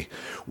has to be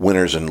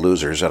winners and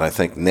losers, and I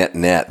think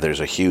net, there's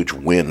a huge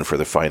win for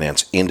the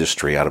finance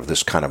industry out of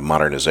this kind of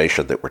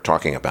modernization that we're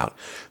talking about.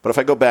 But if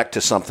I go back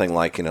to something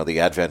like, the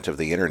advent of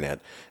the internet,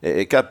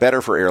 it got better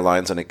for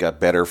airlines and it got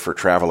better for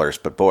travelers,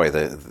 but boy,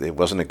 it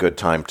wasn't a good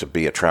time to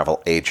be a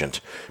travel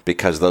agent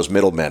because those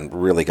middlemen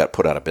really got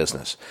put out of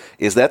business.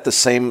 Is that the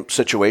same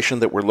situation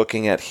that we're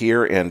looking at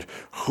here, and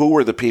who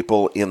are the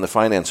people in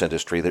the finance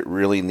industry that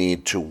really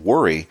need to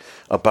worry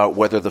about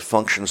whether the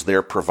functions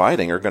they're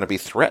providing are going to be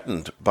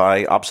threatened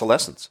by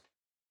obsolescence?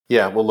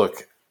 Yeah, well,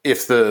 look,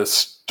 if the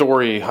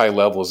story high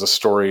level is a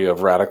story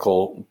of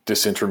radical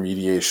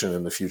disintermediation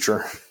in the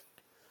future,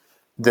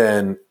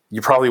 then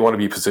you probably want to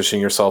be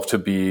positioning yourself to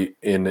be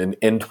in an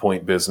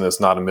endpoint business,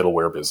 not a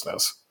middleware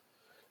business.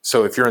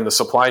 So if you're in the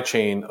supply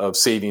chain of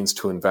savings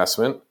to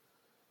investment,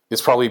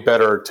 it's probably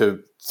better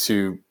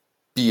to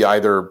be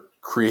either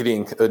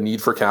creating a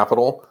need for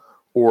capital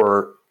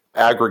or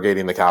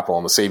aggregating the capital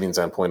on the savings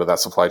endpoint of that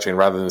supply chain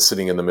rather than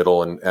sitting in the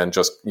middle and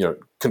just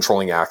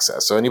controlling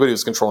access. So anybody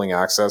who's controlling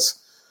access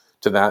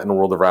to that in a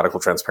world of radical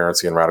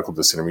transparency and radical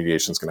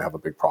disintermediation is going to have a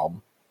big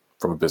problem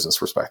from a business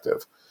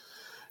perspective.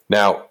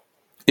 Now,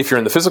 if you're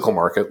in the physical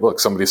market, look,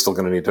 somebody's still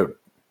going to need to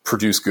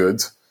produce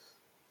goods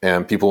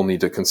and people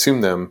need to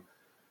consume them.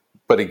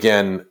 But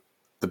again,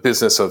 the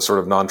business of sort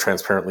of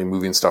non-transparently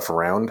moving stuff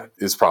around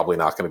is probably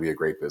not going to be a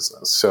great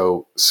business.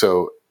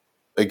 So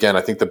again,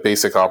 I think the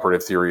basic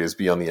operative theory is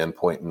be on the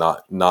endpoint,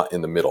 not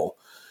in the middle.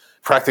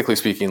 Practically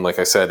speaking, like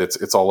I said,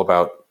 it's all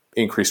about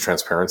increased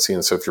transparency.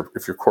 And so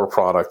if your core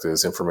product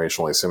is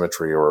informational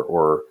asymmetry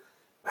or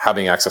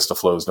having access to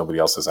flows nobody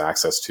else has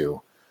access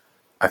to,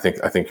 I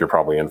think you're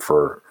probably in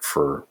for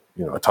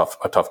a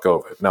tough go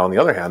of it. Now, on the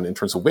other hand, in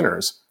terms of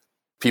winners,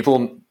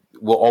 people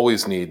will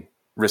always need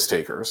risk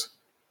takers.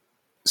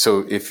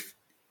 So if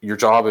your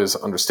job is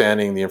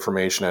understanding the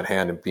information at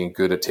hand and being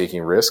good at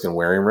taking risk and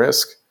wearing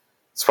risk,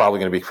 it's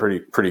probably going to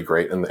be pretty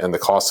great. And the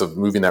costs of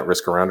moving that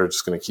risk around are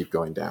just going to keep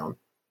going down.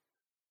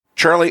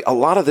 Charlie, a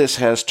lot of this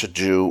has to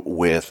do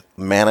with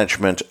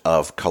management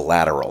of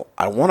collateral.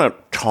 I want to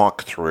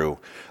talk through,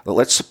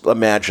 let's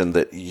imagine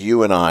that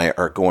you and I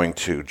are going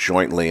to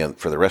jointly, and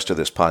for the rest of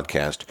this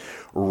podcast,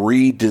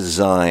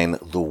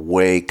 redesign the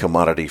way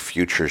commodity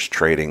futures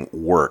trading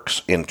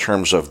works in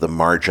terms of the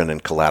margin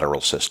and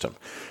collateral system.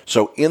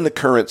 So in the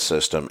current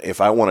system, if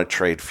I want to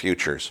trade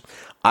futures,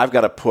 I've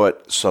got to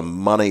put some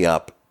money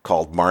up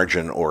called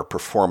margin or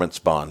performance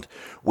bond,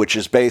 which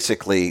is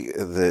basically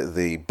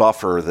the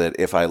buffer that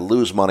if I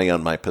lose money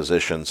on my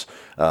positions,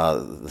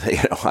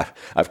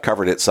 I've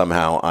covered it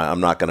somehow. I'm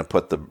not going to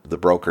put the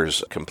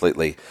brokers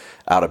completely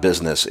out of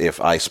business if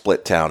I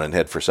split town and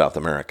head for South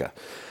America.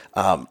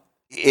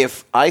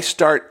 If I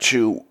start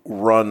to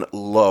run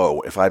low,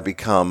 if I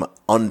become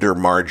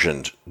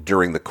under-margined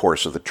during the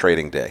course of the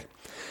trading day,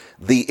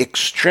 the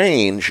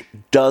exchange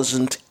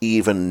doesn't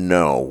even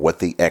know what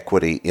the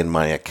equity in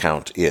my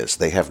account is.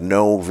 They have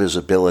no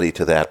visibility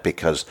to that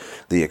because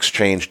the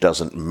exchange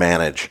doesn't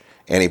manage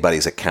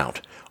anybody's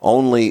account.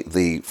 Only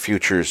the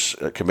futures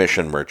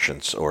commission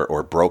merchants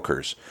or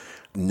brokers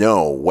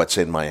know what's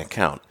in my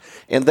account.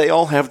 And they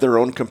all have their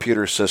own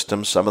computer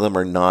systems. Some of them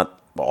are not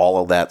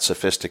all of that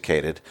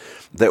sophisticated,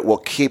 that will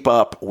keep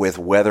up with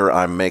whether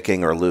I'm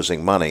making or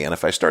losing money. And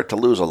if I start to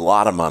lose a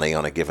lot of money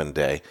on a given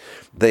day,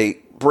 they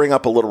bring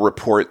up a little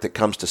report that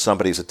comes to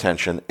somebody's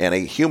attention, and a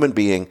human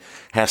being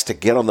has to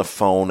get on the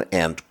phone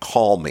and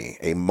call me,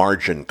 a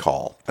margin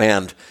call.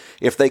 And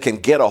if they can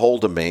get a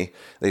hold of me,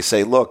 they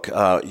say, look,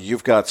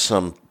 you've got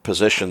some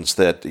positions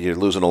that you're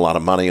losing a lot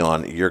of money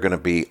on. You're going to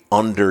be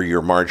under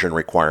your margin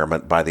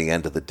requirement by the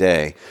end of the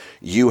day.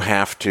 You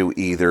have to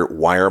either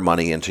wire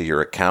money into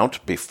your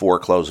account before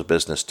close of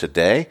business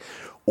today,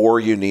 or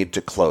you need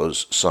to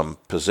close some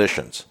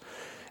positions.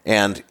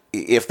 And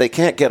if they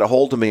can't get a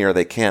hold of me or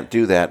they can't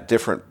do that,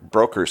 different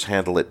brokers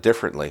handle it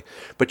differently.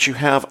 But you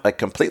have a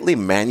completely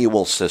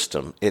manual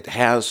system. It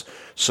has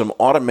some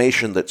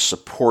automation that's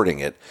supporting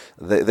it.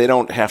 They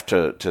don't have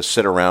to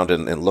sit around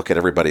and look at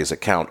everybody's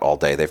account all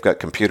day. They've got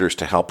computers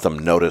to help them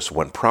notice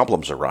when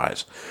problems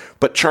arise.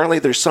 But Charlie,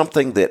 there's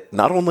something that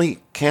not only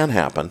can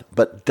happen,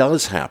 but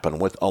does happen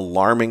with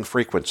alarming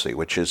frequency,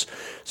 which is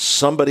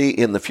somebody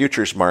in the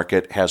futures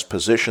market has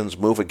positions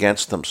move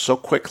against them so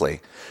quickly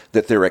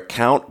that their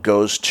account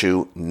goes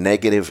to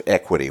negative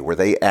equity, where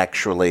they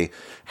actually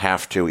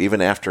have to,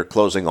 even after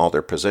closing all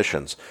their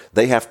positions,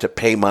 they have to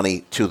pay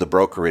money to the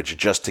brokerage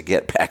just to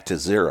get back to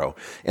zero.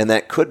 And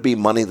that could be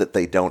money that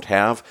they don't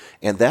have.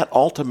 And that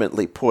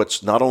ultimately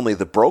puts not only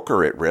the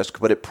broker at risk,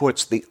 but it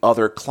puts the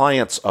other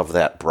clients of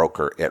that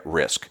broker at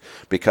risk.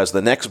 Because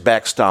the next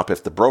backstop,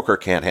 if the broker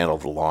can't handle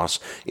the loss,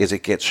 is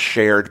it gets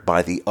shared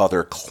by the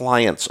other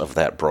clients of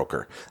that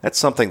broker. That's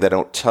something they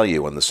don't tell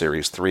you in the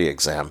Series 3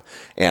 exam.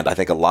 And I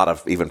think a lot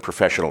of even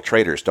professional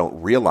traders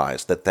don't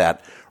realize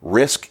that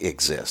risk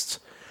exists.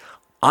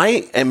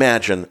 I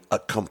imagine a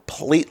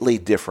completely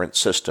different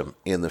system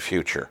in the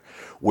future,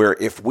 where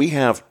if we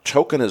have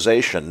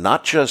tokenization,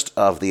 not just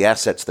of the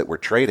assets that we're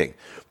trading,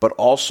 but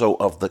also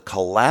of the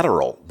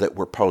collateral that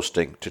we're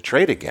posting to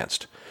trade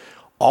against,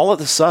 all of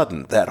a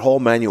sudden that whole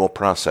manual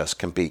process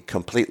can be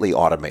completely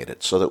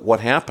automated. So that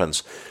what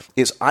happens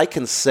is I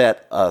can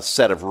set a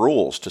set of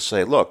rules to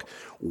say, look,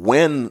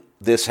 when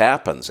this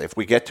happens, if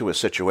we get to a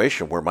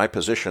situation where my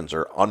positions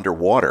are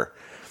underwater,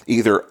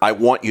 either I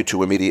want you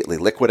to immediately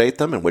liquidate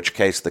them, in which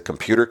case the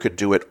computer could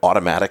do it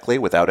automatically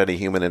without any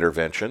human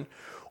intervention,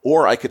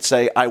 or I could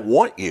say I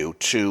want you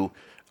to,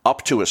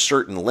 up to a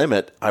certain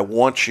limit, I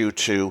want you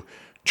to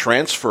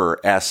transfer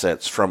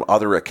assets from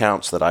other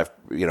accounts that I've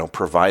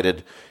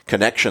provided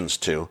connections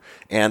to,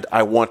 and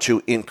I want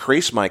to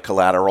increase my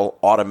collateral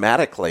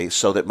automatically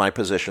so that my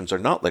positions are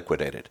not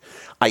liquidated.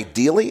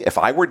 Ideally, if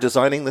I were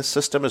designing this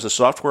system as a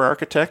software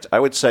architect, I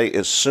would say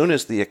as soon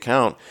as the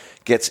account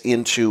gets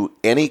into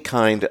any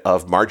kind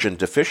of margin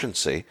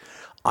deficiency,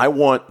 I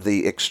want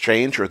the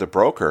exchange or the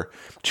broker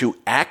to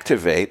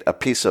activate a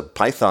piece of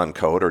Python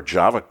code or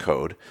Java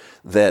code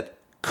that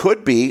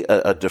could be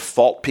a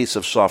default piece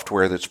of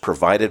software that's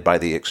provided by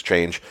the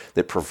exchange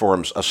that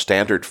performs a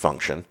standard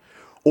function,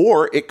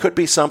 Or it could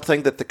be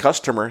something that the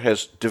customer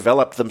has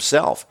developed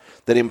themselves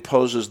that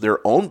imposes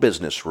their own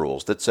business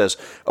rules that says,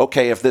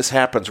 okay, if this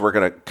happens, we're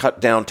going to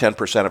cut down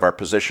 10% of our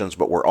positions,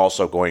 but we're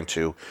also going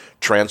to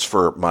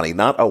transfer money,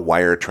 not a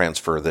wire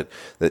transfer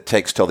that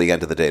takes till the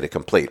end of the day to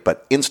complete,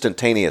 but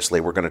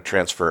instantaneously we're going to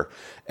transfer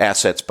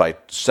assets by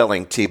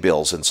selling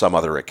T-bills in some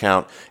other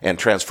account and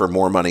transfer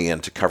more money in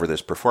to cover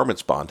this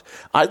performance bond.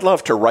 I'd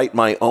love to write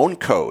my own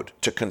code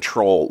to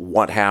control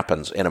what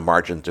happens in a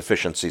margin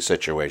deficiency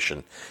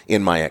situation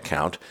in my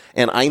account.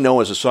 And I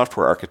know as a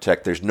software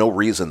architect, there's no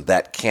reason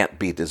that can't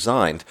be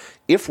designed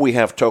if we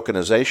have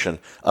tokenization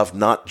of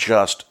not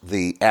just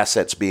the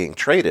assets being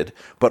traded,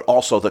 but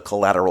also the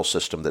collateral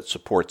system that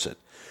supports it.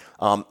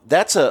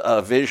 That's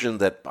a vision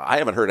that I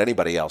haven't heard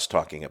anybody else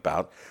talking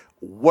about.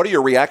 What are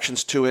your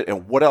reactions to it,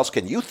 and what else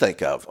can you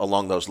think of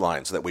along those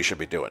lines that we should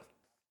be doing?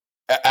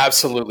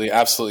 Absolutely.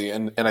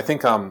 And I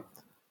think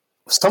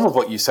some of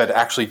what you said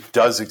actually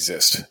does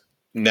exist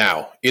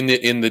now in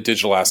the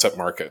digital asset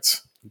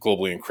markets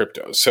globally in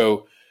crypto.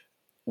 So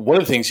one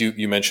of the things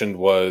you mentioned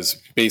was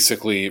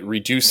basically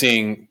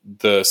reducing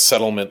the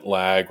settlement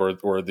lag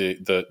or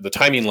the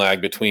timing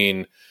lag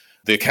between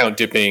the account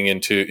dipping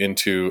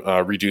into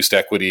reduced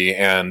equity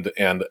and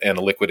a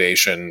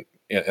liquidation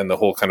and the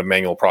whole kind of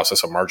manual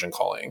process of margin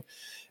calling.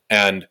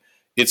 And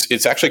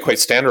it's actually quite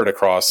standard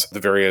across the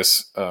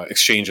various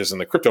exchanges in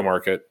the crypto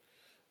market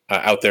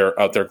out there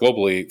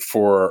globally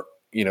for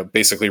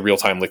basically real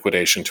time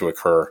liquidation to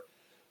occur,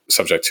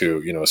 subject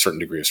to a certain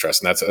degree of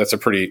stress, and that's a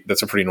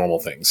pretty normal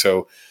thing.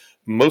 So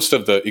most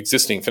of the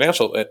existing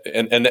financial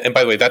and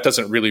by the way, that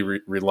doesn't really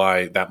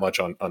rely that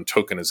much on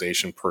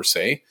tokenization per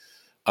se,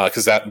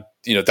 because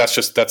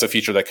that's a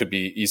feature that could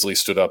be easily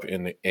stood up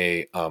in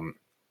a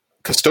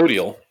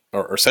custodial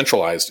or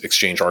centralized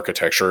exchange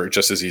architecture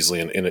just as easily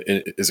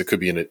as it could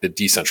be in a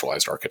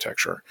decentralized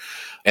architecture.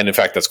 And in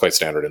fact, that's quite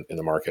standard in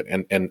the market.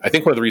 And I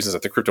think one of the reasons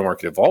that the crypto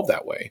market evolved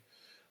that way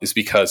is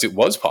because it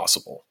was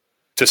possible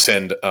to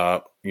send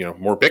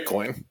more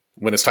Bitcoin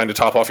when it's time to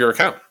top off your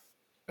account.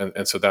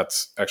 And so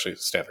that's actually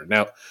standard.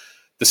 Now,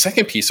 the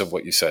second piece of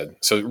what you said,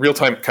 so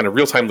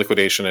real-time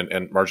liquidation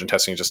and margin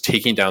testing, just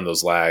taking down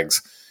those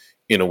lags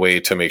in a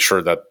way to make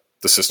sure that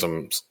the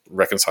systems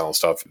reconcile and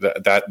stuff,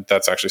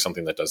 that's actually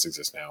something that does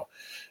exist now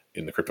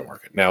in the crypto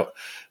market. Now,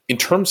 in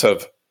terms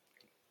of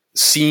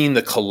seeing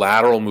the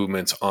collateral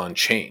movements on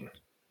chain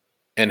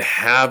and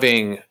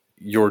having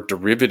your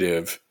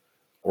derivative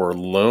or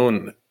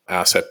loan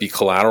asset be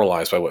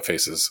collateralized by what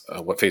faces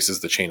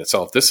the chain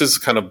itself, this is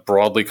kind of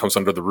broadly comes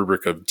under the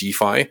rubric of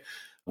DeFi,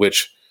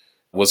 which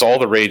was all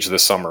the rage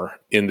this summer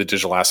in the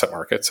digital asset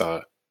markets.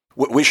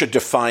 We should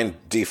define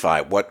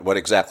DeFi. What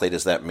exactly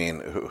does that mean?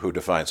 Who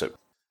defines it?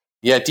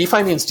 Yeah,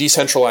 DeFi means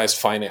decentralized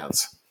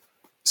finance.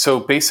 So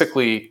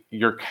basically,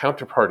 your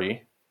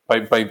counterparty,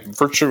 by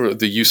virtue of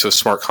the use of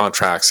smart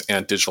contracts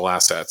and digital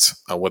assets,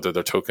 whether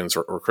they're tokens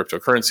or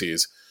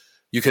cryptocurrencies,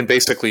 you can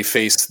basically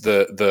face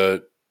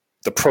the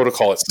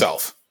protocol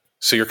itself.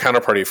 So your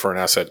counterparty for an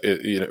asset,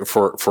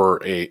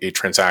 for a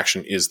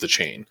transaction, is the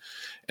chain.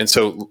 And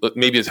so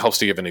maybe it helps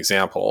to give an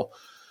example.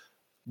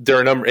 There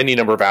are any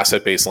number of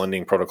asset-based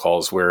lending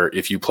protocols where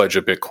if you pledge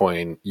a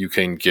Bitcoin, you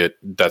can get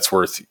that's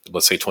worth,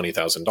 let's say,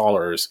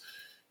 $20,000.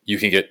 You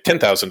can get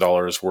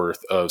 $10,000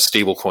 worth of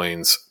stable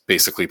coins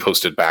basically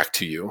posted back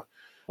to you,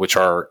 which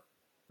are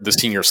the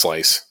senior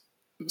slice.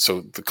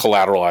 So the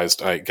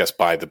collateralized, I guess,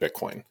 by the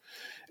Bitcoin.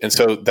 And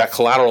so that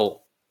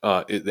collateral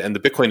and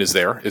the Bitcoin is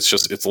there.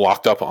 It's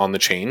locked up on the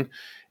chain.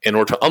 In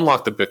order to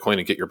unlock the Bitcoin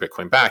and get your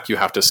Bitcoin back, you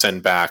have to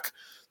send back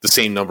the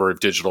same number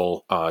of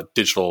digital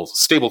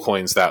stable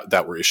coins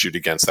that were issued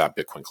against that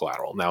Bitcoin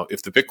collateral. Now,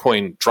 if the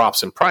Bitcoin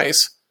drops in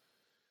price,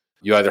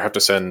 you either have to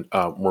send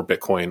more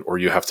Bitcoin or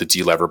you have to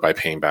delever by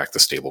paying back the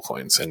stable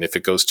coins. And if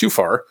it goes too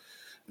far,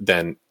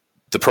 then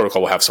the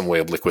protocol will have some way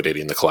of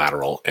liquidating the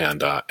collateral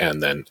and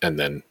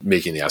then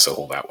making the asset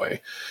whole that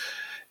way.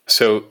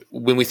 So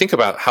when we think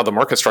about how the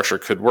market structure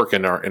could work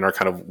in our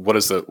kind of what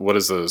does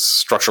the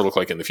structure look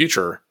like in the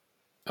future,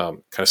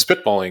 kind of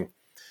spitballing,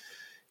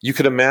 you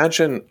could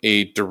imagine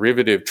a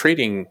derivative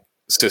trading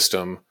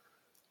system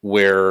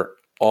where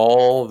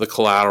all the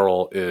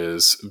collateral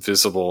is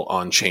visible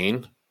on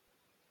chain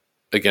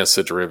against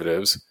the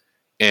derivatives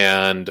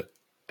and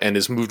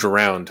is moved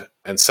around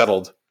and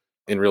settled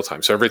in real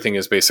time. So everything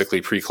is basically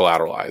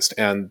pre-collateralized.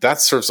 And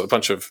that serves a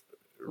bunch of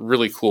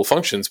really cool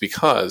functions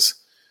because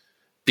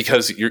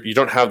you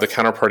don't have the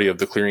counterparty of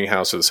the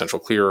clearinghouse or the central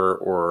clearer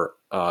or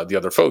the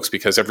other folks,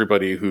 because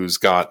everybody who's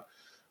got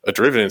a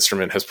derivative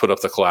instrument has put up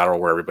the collateral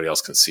where everybody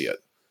else can see it.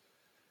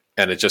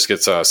 And it just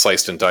gets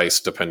sliced and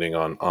diced depending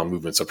on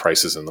movements of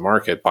prices in the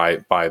market by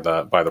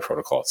the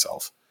protocol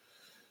itself.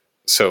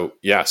 So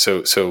yeah,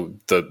 so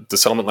the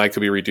settlement lag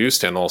could be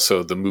reduced, and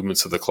also the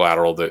movements of the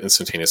collateral, the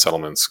instantaneous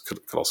settlements could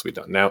also be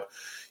done. Now,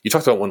 you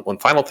talked about one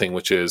final thing,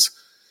 which is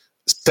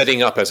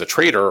setting up as a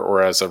trader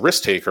or as a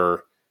risk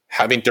taker,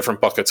 having different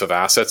buckets of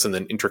assets and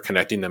then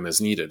interconnecting them as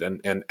needed.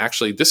 And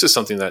actually, this is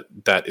something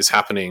that is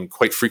happening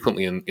quite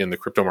frequently in the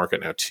crypto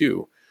market now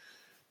too,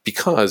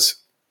 because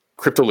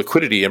crypto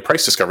liquidity and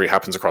price discovery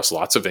happens across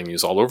lots of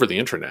venues all over the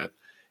internet.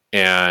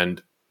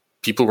 And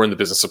people who are in the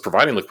business of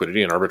providing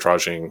liquidity and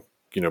arbitraging,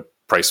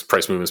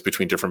 price movements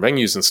between different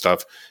venues and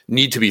stuff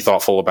need to be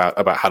thoughtful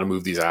about how to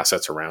move these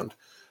assets around.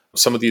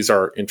 Some of these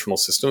are internal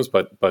systems,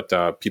 but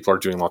people are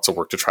doing lots of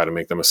work to try to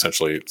make them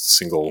essentially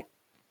single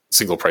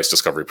price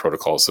discovery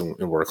protocols and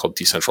what are called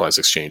decentralized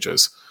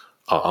exchanges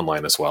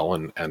online as well.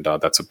 And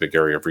that's a big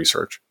area of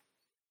research.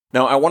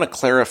 Now, I want to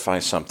clarify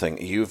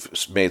something.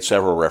 You've made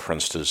several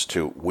references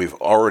to we've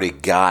already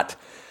got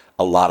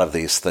a lot of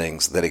these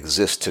things that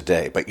exist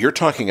today, but you're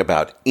talking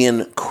about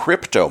in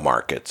crypto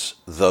markets,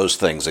 those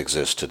things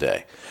exist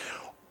today.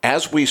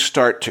 As we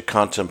start to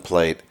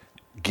contemplate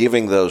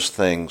giving those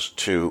things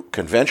to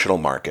conventional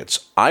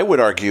markets, I would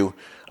argue,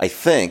 I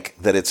think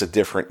that it's a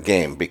different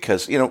game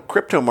because,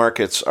 crypto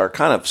markets are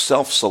kind of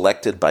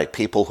self-selected by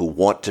people who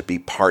want to be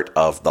part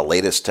of the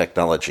latest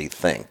technology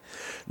thing.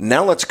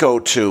 Now let's go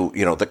to,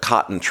 the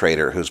cotton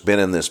trader who's been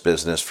in this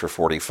business for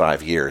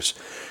 45 years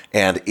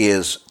and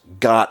is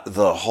got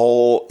the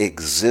whole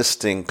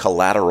existing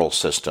collateral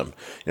system.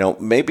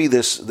 Maybe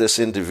this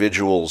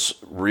individual's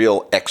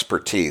real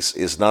expertise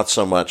is not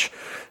so much,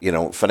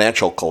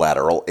 financial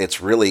collateral.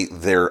 It's really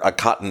they're a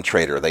cotton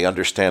trader. They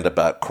understand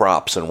about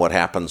crops and what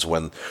happens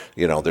when,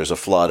 there's a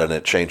flood and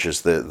it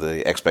changes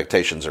the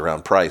expectations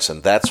around price.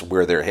 And that's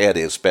where their head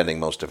is spending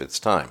most of its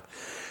time.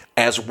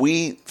 As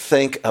we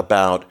think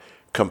about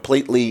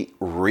completely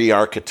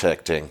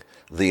re-architecting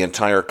the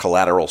entire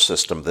collateral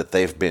system that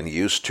they've been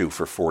used to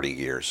for 40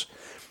 years.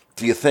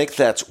 Do you think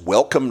that's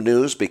welcome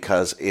news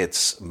because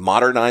it's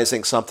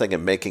modernizing something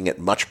and making it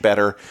much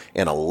better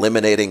and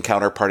eliminating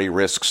counterparty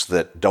risks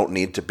that don't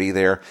need to be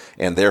there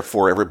and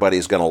therefore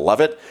everybody's going to love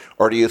it?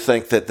 Or do you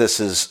think that this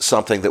is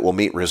something that will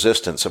meet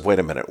resistance of, wait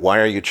a minute, why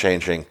are you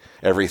changing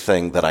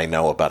everything that I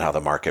know about how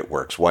the market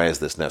works? Why is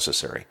this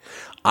necessary?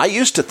 I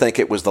used to think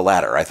it was the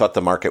latter. I thought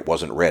the market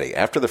wasn't ready.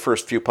 After the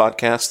first few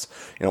podcasts,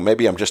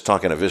 maybe I'm just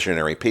talking to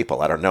visionary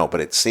people. I don't know.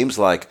 But it seems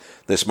like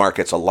this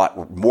market's a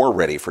lot more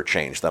ready for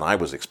change than I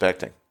was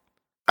expecting.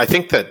 I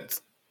think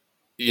that,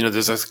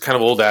 there's a kind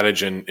of old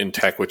adage in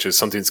tech, which is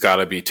something's got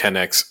to be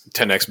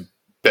 10x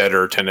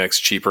better,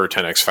 10x cheaper,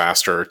 10x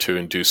faster to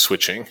induce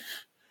switching,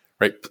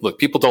 right? Look,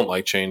 people don't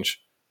like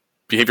change.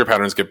 Behavior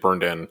patterns get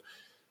burned in.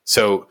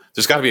 So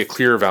there's got to be a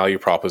clear value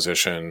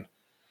proposition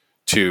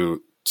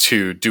to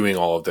doing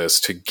all of this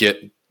to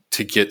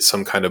get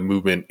some kind of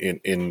movement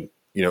in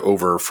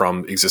over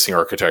from existing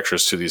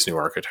architectures to these new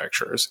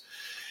architectures.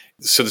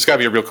 So there's got to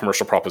be a real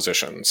commercial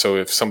proposition. So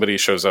if somebody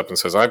shows up and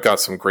says, "I've got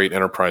some great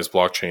enterprise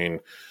blockchain,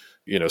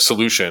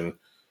 solution,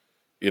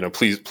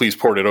 please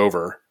port it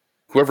over,"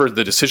 whoever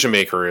the decision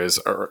maker is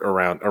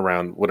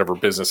around whatever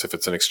business, if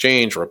it's an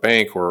exchange or a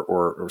bank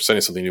or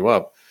setting something new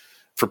up,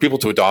 for people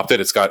to adopt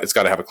it, it's got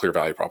to have a clear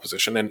value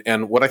proposition.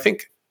 And what I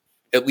think,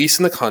 at least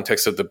in the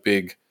context of the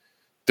big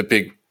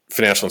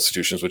financial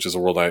institutions, which is a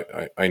world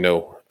I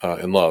know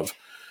and love,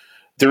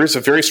 there is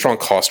a very strong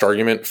cost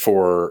argument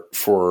for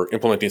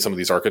implementing some of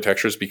these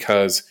architectures,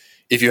 because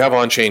if you have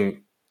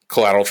on-chain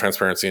collateral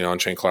transparency and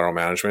on-chain collateral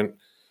management,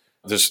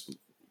 there's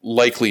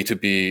likely to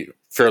be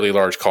fairly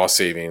large cost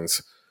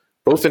savings,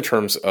 both in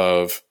terms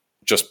of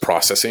just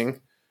processing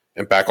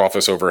and back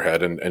office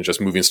overhead and just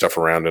moving stuff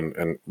around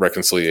and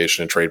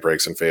reconciliation and trade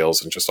breaks and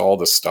fails and just all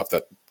this stuff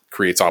that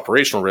creates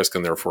operational risk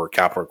and therefore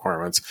capital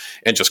requirements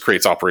and just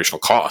creates operational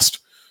cost,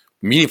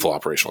 meaningful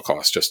operational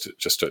cost just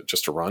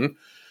to run.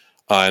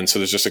 And so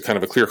there's just a kind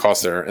of a clear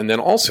cost there. And then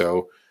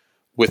also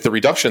with the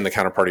reduction in the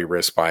counterparty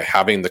risk by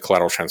having the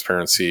collateral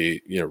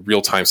transparency,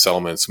 real-time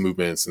settlements,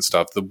 movements and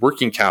stuff, the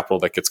working capital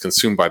that gets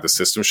consumed by the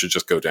system should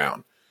just go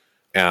down.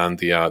 And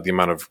the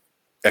amount of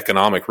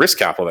economic risk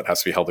capital that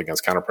has to be held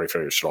against counterparty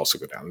failures should also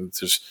go down. It's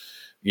just,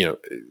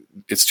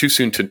 it's too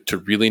soon to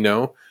really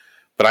know.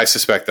 But I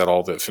suspect that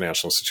all the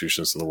financial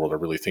institutions in the world are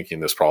really thinking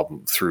this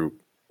problem through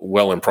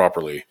well and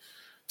properly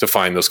to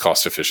find those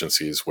cost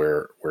efficiencies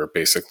where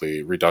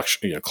basically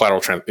reduction,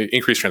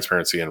 increased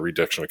transparency and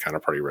reduction of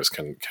counterparty risk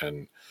can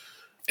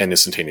and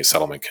instantaneous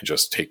settlement can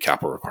just take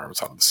capital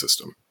requirements out of the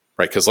system,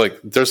 right? Because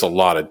there's a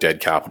lot of dead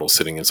capital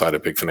sitting inside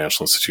of big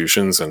financial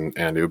institutions, and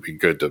it would be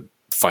good to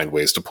find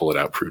ways to pull it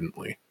out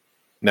prudently.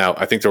 Now,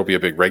 I think there will be a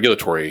big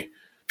regulatory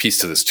piece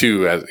to this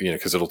too,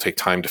 because it'll take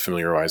time to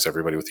familiarize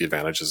everybody with the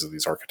advantages of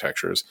these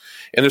architectures.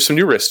 And there's some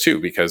new risks too,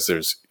 because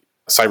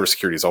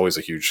cybersecurity is always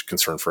a huge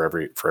concern for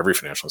every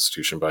financial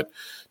institution, but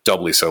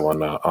doubly so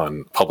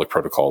on public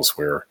protocols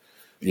where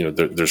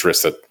there's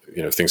risk that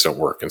things don't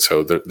work, and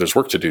so there's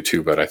work to do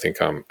too. But I think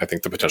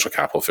the potential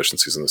capital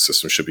efficiencies in the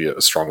system should be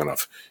a strong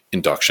enough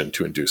induction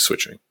to induce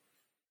switching.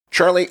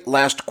 Charlie,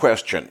 last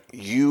question.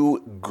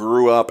 You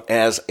grew up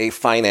as a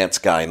finance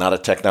guy, not a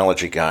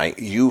technology guy.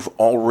 You've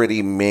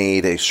already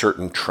made a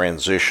certain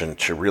transition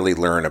to really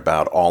learn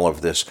about all of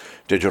this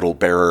digital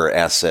bearer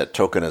asset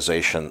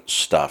tokenization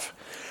stuff.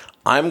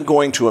 I'm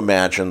going to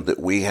imagine that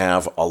we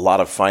have a lot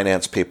of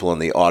finance people in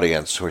the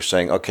audience who are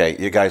saying, okay,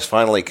 you guys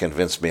finally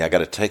convinced me I got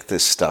to take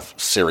this stuff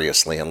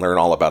seriously and learn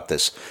all about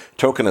this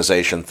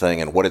tokenization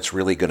thing and what it's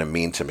really going to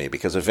mean to me,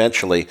 because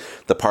eventually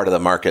the part of the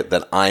market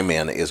that I'm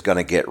in is going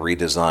to get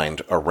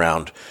redesigned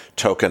around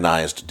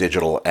tokenized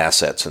digital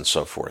assets and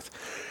so forth.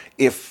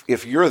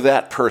 If you're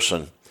that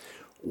person,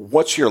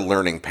 what's your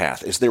learning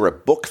path? Is there a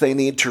book they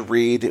need to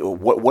read?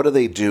 What do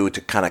they do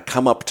to kind of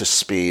come up to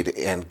speed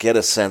and get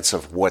a sense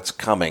of what's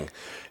coming?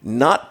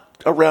 Not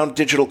around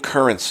digital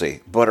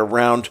currency, but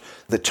around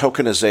the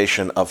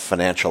tokenization of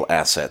financial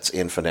assets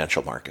in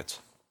financial markets.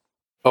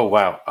 Oh,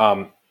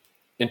 wow.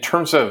 In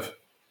terms of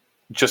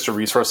just a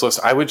resource list,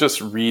 I would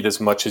just read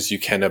as much as you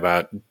can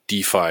about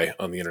DeFi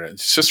on the internet.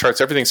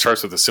 Everything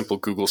starts with a simple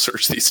Google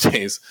search these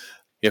days.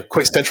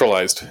 Quite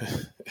centralized.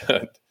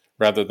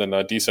 Rather than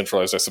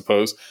decentralized, I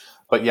suppose.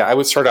 But yeah, I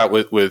would start out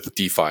with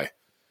DeFi,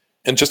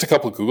 and just a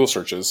couple of Google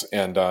searches,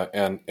 and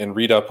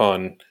read up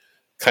on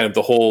kind of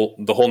the whole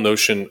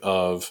notion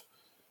of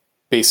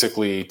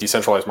basically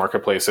decentralized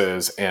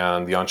marketplaces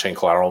and the on-chain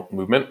collateral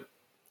movement.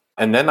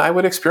 And then I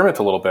would experiment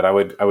a little bit. I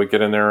would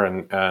get in there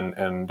and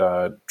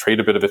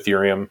trade a bit of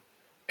Ethereum,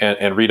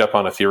 and read up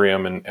on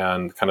Ethereum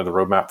and kind of the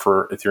roadmap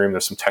for Ethereum.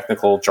 There's some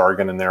technical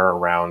jargon in there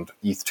around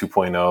ETH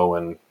 2.0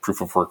 and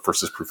proof of work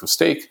versus proof of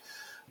stake,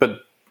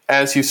 but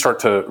as you start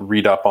to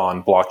read up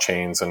on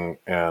blockchains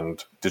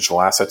and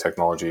digital asset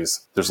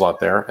technologies, there's a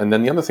lot there. And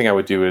then the other thing I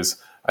would do is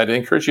I'd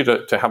encourage you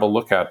to have a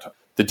look at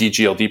the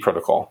DGLD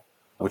protocol,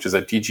 which is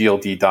at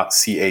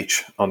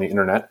dgld.ch on the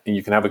internet. And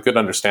you can have a good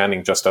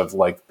understanding just of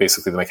like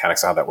basically the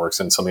mechanics of how that works,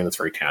 and something that's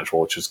very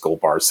tangible, which is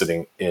gold bars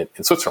sitting in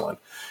Switzerland.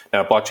 Now,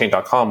 at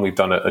blockchain.com, we've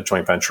done a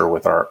joint venture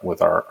with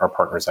our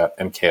partners at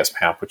MKS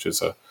PAMP, which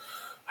is a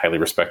highly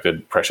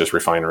respected precious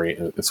refinery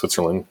in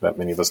Switzerland that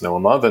many of us know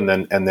and love, and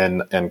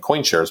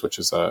CoinShares, which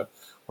is one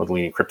of the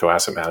leading crypto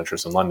asset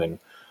managers in London.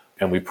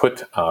 And we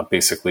put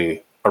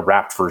basically a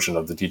wrapped version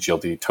of the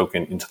DGLD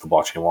token into the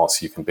blockchain wallet,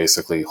 so you can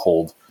basically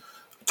hold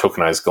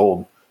tokenized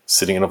gold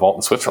sitting in a vault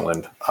in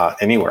Switzerland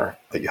anywhere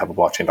that you have a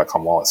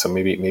blockchain.com wallet. So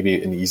maybe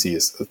an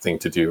easiest thing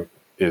to do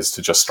is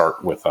to just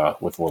start with a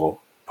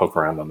little poke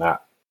around on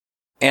that.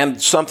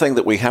 And something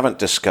that we haven't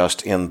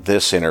discussed in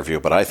this interview,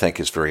 but I think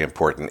is very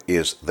important,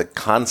 is the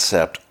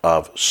concept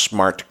of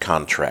smart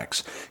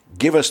contracts.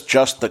 Give us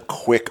just the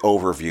quick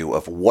overview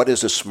of what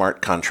is a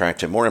smart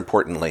contract, and more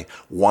importantly,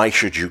 why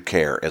should you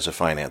care as a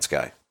finance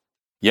guy?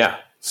 Yeah,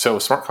 so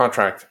a smart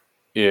contract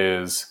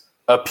is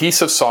a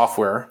piece of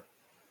software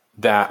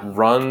that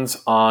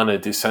runs on a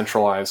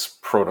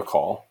decentralized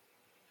protocol.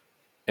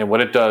 And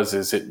what it does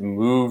is it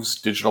moves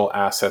digital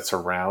assets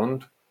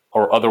around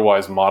or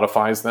otherwise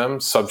modifies them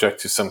subject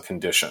to some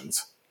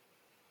conditions.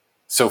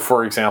 So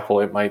for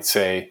example, it might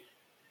say,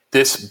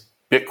 this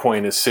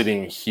Bitcoin is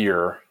sitting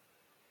here.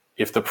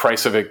 If the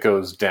price of it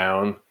goes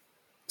down,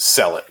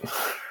 sell it,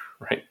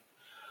 right?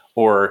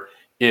 Or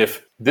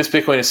if this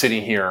Bitcoin is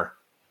sitting here,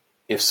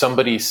 if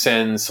somebody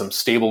sends some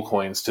stable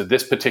coins to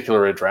this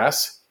particular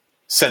address,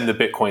 send the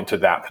Bitcoin to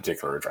that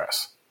particular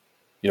address,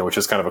 which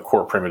is kind of a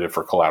core primitive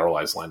for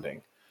collateralized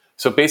lending.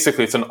 So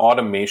basically it's an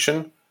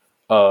automation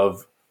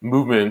of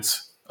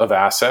movements of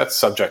assets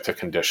subject to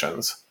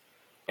conditions.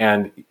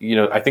 And,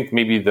 I think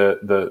maybe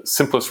the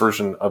simplest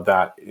version of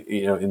that,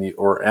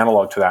 or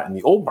analog to that in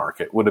the old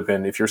market would have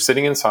been if you're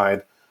sitting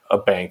inside a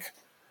bank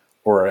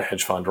or a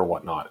hedge fund or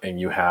whatnot, and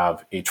you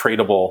have a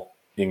tradable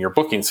in your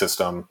booking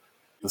system,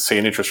 let's say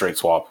an interest rate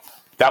swap,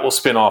 that will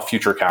spin off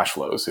future cash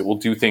flows. It will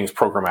do things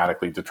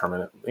programmatically,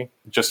 determinately.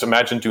 Just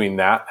imagine doing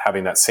that,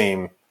 having that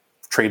same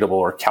tradable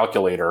or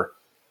calculator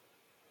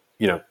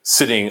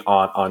sitting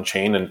on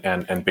chain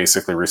and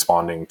basically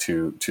responding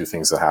to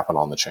things that happen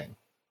on the chain.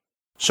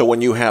 So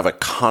when you have a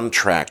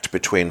contract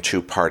between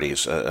two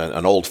parties,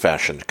 an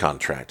old-fashioned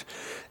contract,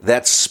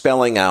 that's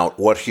spelling out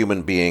what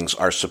human beings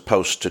are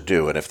supposed to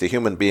do. And if the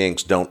human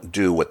beings don't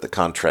do what the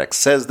contract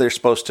says they're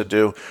supposed to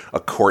do, a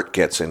court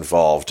gets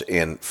involved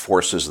and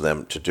forces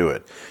them to do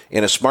it.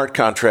 In a smart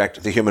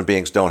contract, the human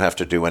beings don't have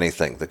to do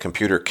anything. The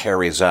computer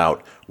carries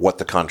out what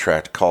the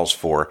contract calls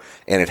for,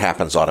 and it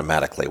happens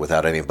automatically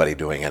without anybody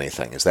doing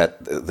anything. Is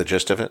that the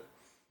gist of it?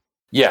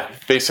 Yeah,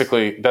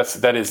 basically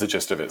that is the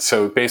gist of it.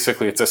 So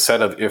basically it's a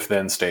set of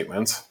if-then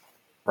statements,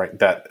 right,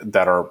 that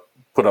are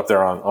put up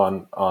there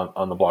on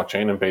the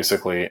blockchain. And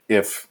basically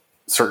if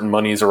certain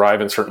monies arrive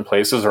in certain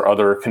places or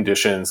other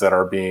conditions that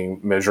are being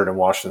measured and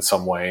watched in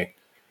some way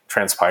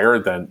transpire,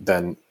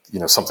 then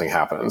something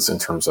happens in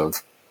terms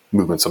of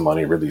movements of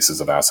money,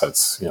 releases of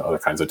assets, other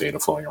kinds of data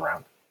flowing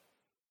around.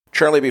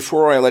 Charlie,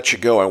 before I let you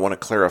go, I want to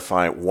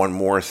clarify one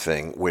more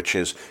thing, which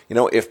is,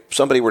 if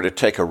somebody were to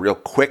take a real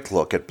quick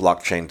look at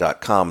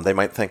blockchain.com, they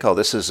might think,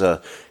 it's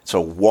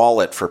a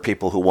wallet for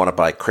people who want to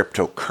buy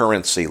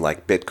cryptocurrency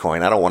like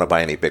Bitcoin. I don't want to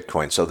buy any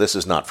Bitcoin, so this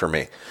is not for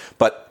me.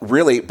 But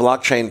really,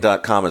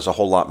 blockchain.com is a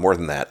whole lot more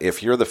than that.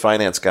 If you're the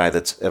finance guy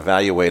that's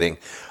evaluating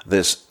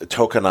this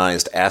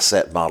tokenized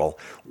asset model,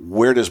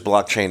 where does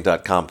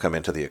blockchain.com come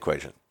into the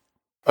equation?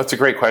 That's a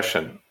great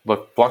question.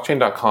 Look,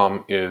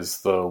 blockchain.com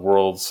is the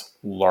world's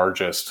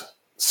largest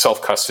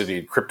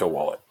self-custodied crypto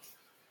wallet.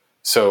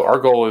 So our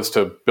goal is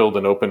to build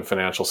an open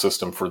financial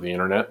system for the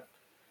internet.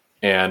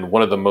 And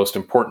one of the most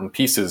important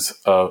pieces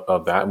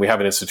of that, and we have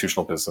an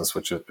institutional business,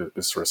 which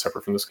is sort of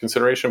separate from this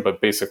consideration,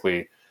 but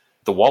basically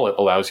the wallet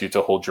allows you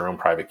to hold your own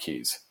private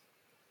keys.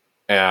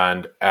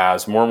 And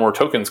as more and more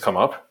tokens come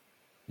up,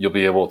 you'll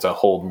be able to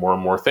hold more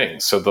and more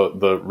things. So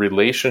the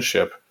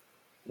relationship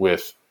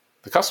with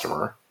the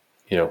customer,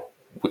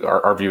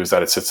 our view is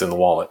that it sits in the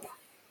wallet.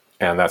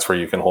 And that's where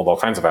you can hold all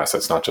kinds of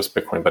assets, not just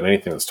Bitcoin, but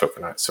anything that's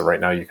tokenized. So right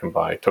now you can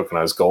buy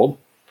tokenized gold.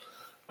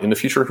 In the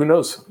future, who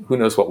knows? Who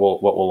knows what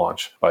we'll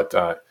launch? But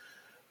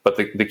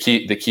the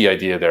key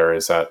idea there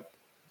is that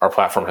our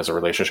platform has a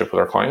relationship with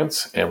our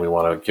clients, and we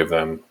want to give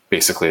them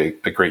basically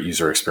a great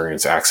user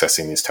experience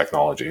accessing these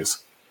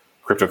technologies,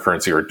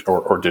 cryptocurrency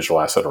or digital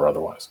asset or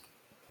otherwise.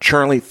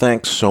 Charlie,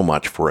 thanks so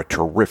much for a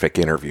terrific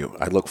interview.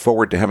 I look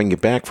forward to having you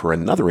back for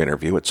another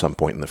interview at some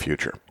point in the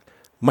future.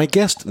 My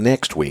guest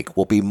next week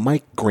will be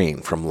Mike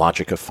Green from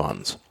Logica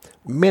Funds.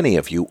 Many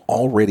of you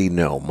already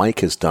know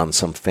Mike has done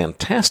some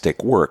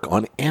fantastic work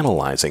on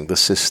analyzing the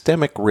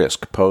systemic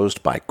risk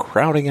posed by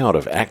crowding out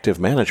of active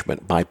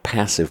management by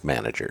passive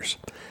managers.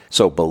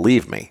 So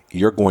believe me,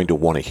 you're going to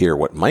want to hear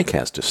what Mike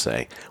has to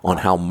say on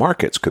how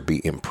markets could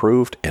be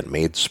improved and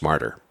made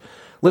smarter.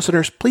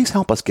 Listeners, please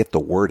help us get the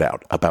word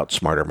out about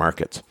smarter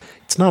markets.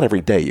 It's not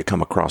every day you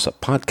come across a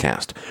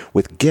podcast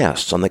with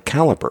guests on the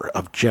caliber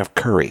of Jeff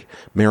Curry,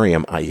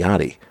 Miriam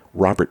Ayadi,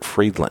 Robert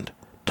Friedland,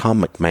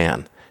 Tom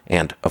McMahon,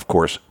 and, of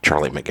course,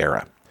 Charlie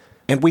McGarrah.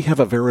 And we have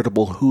a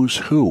veritable who's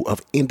who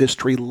of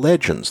industry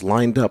legends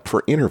lined up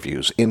for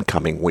interviews in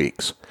coming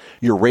weeks.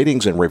 Your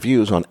ratings and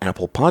reviews on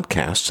Apple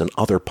Podcasts and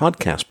other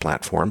podcast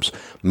platforms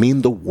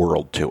mean the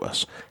world to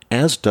us,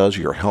 as does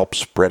your help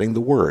spreading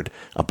the word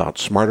about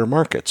smarter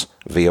markets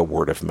via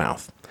word of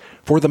mouth.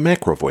 For the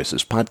Macro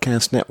Voices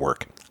Podcast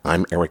Network,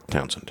 I'm Eric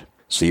Townsend.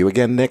 See you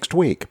again next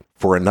week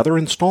for another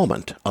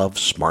installment of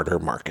Smarter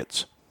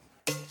Markets.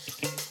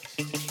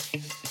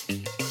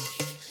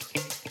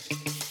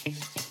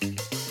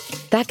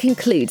 That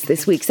concludes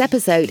this week's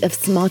episode of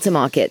Smarter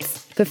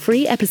Markets. For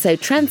free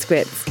episode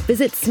transcripts,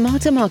 visit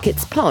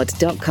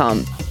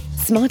smartermarketspod.com.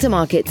 Smarter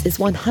Markets is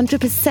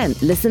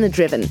 100%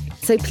 listener-driven,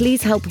 so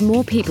please help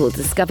more people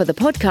discover the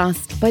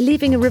podcast by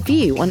leaving a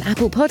review on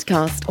Apple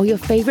Podcast or your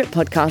favorite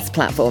podcast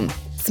platform.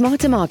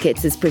 Smarter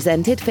Markets is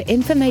presented for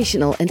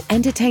informational and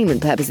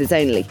entertainment purposes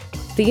only.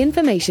 The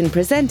information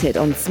presented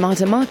on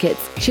Smarter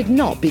Markets should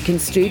not be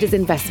construed as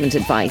investment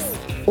advice.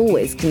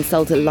 Always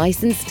consult a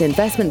licensed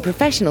investment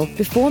professional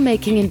before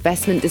making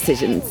investment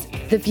decisions.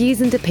 The views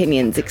and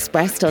opinions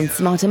expressed on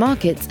Smarter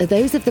Markets are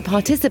those of the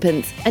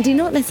participants and do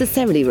not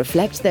necessarily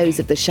reflect those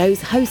of the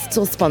show's hosts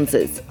or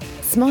sponsors.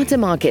 Smarter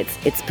Markets,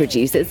 its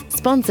producers,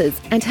 sponsors,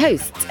 and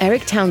hosts,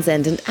 Eric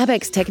Townsend and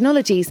Abex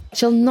Technologies,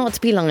 shall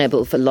not be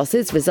liable for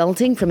losses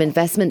resulting from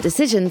investment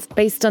decisions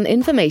based on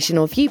information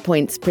or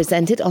viewpoints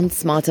presented on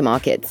Smarter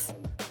Markets.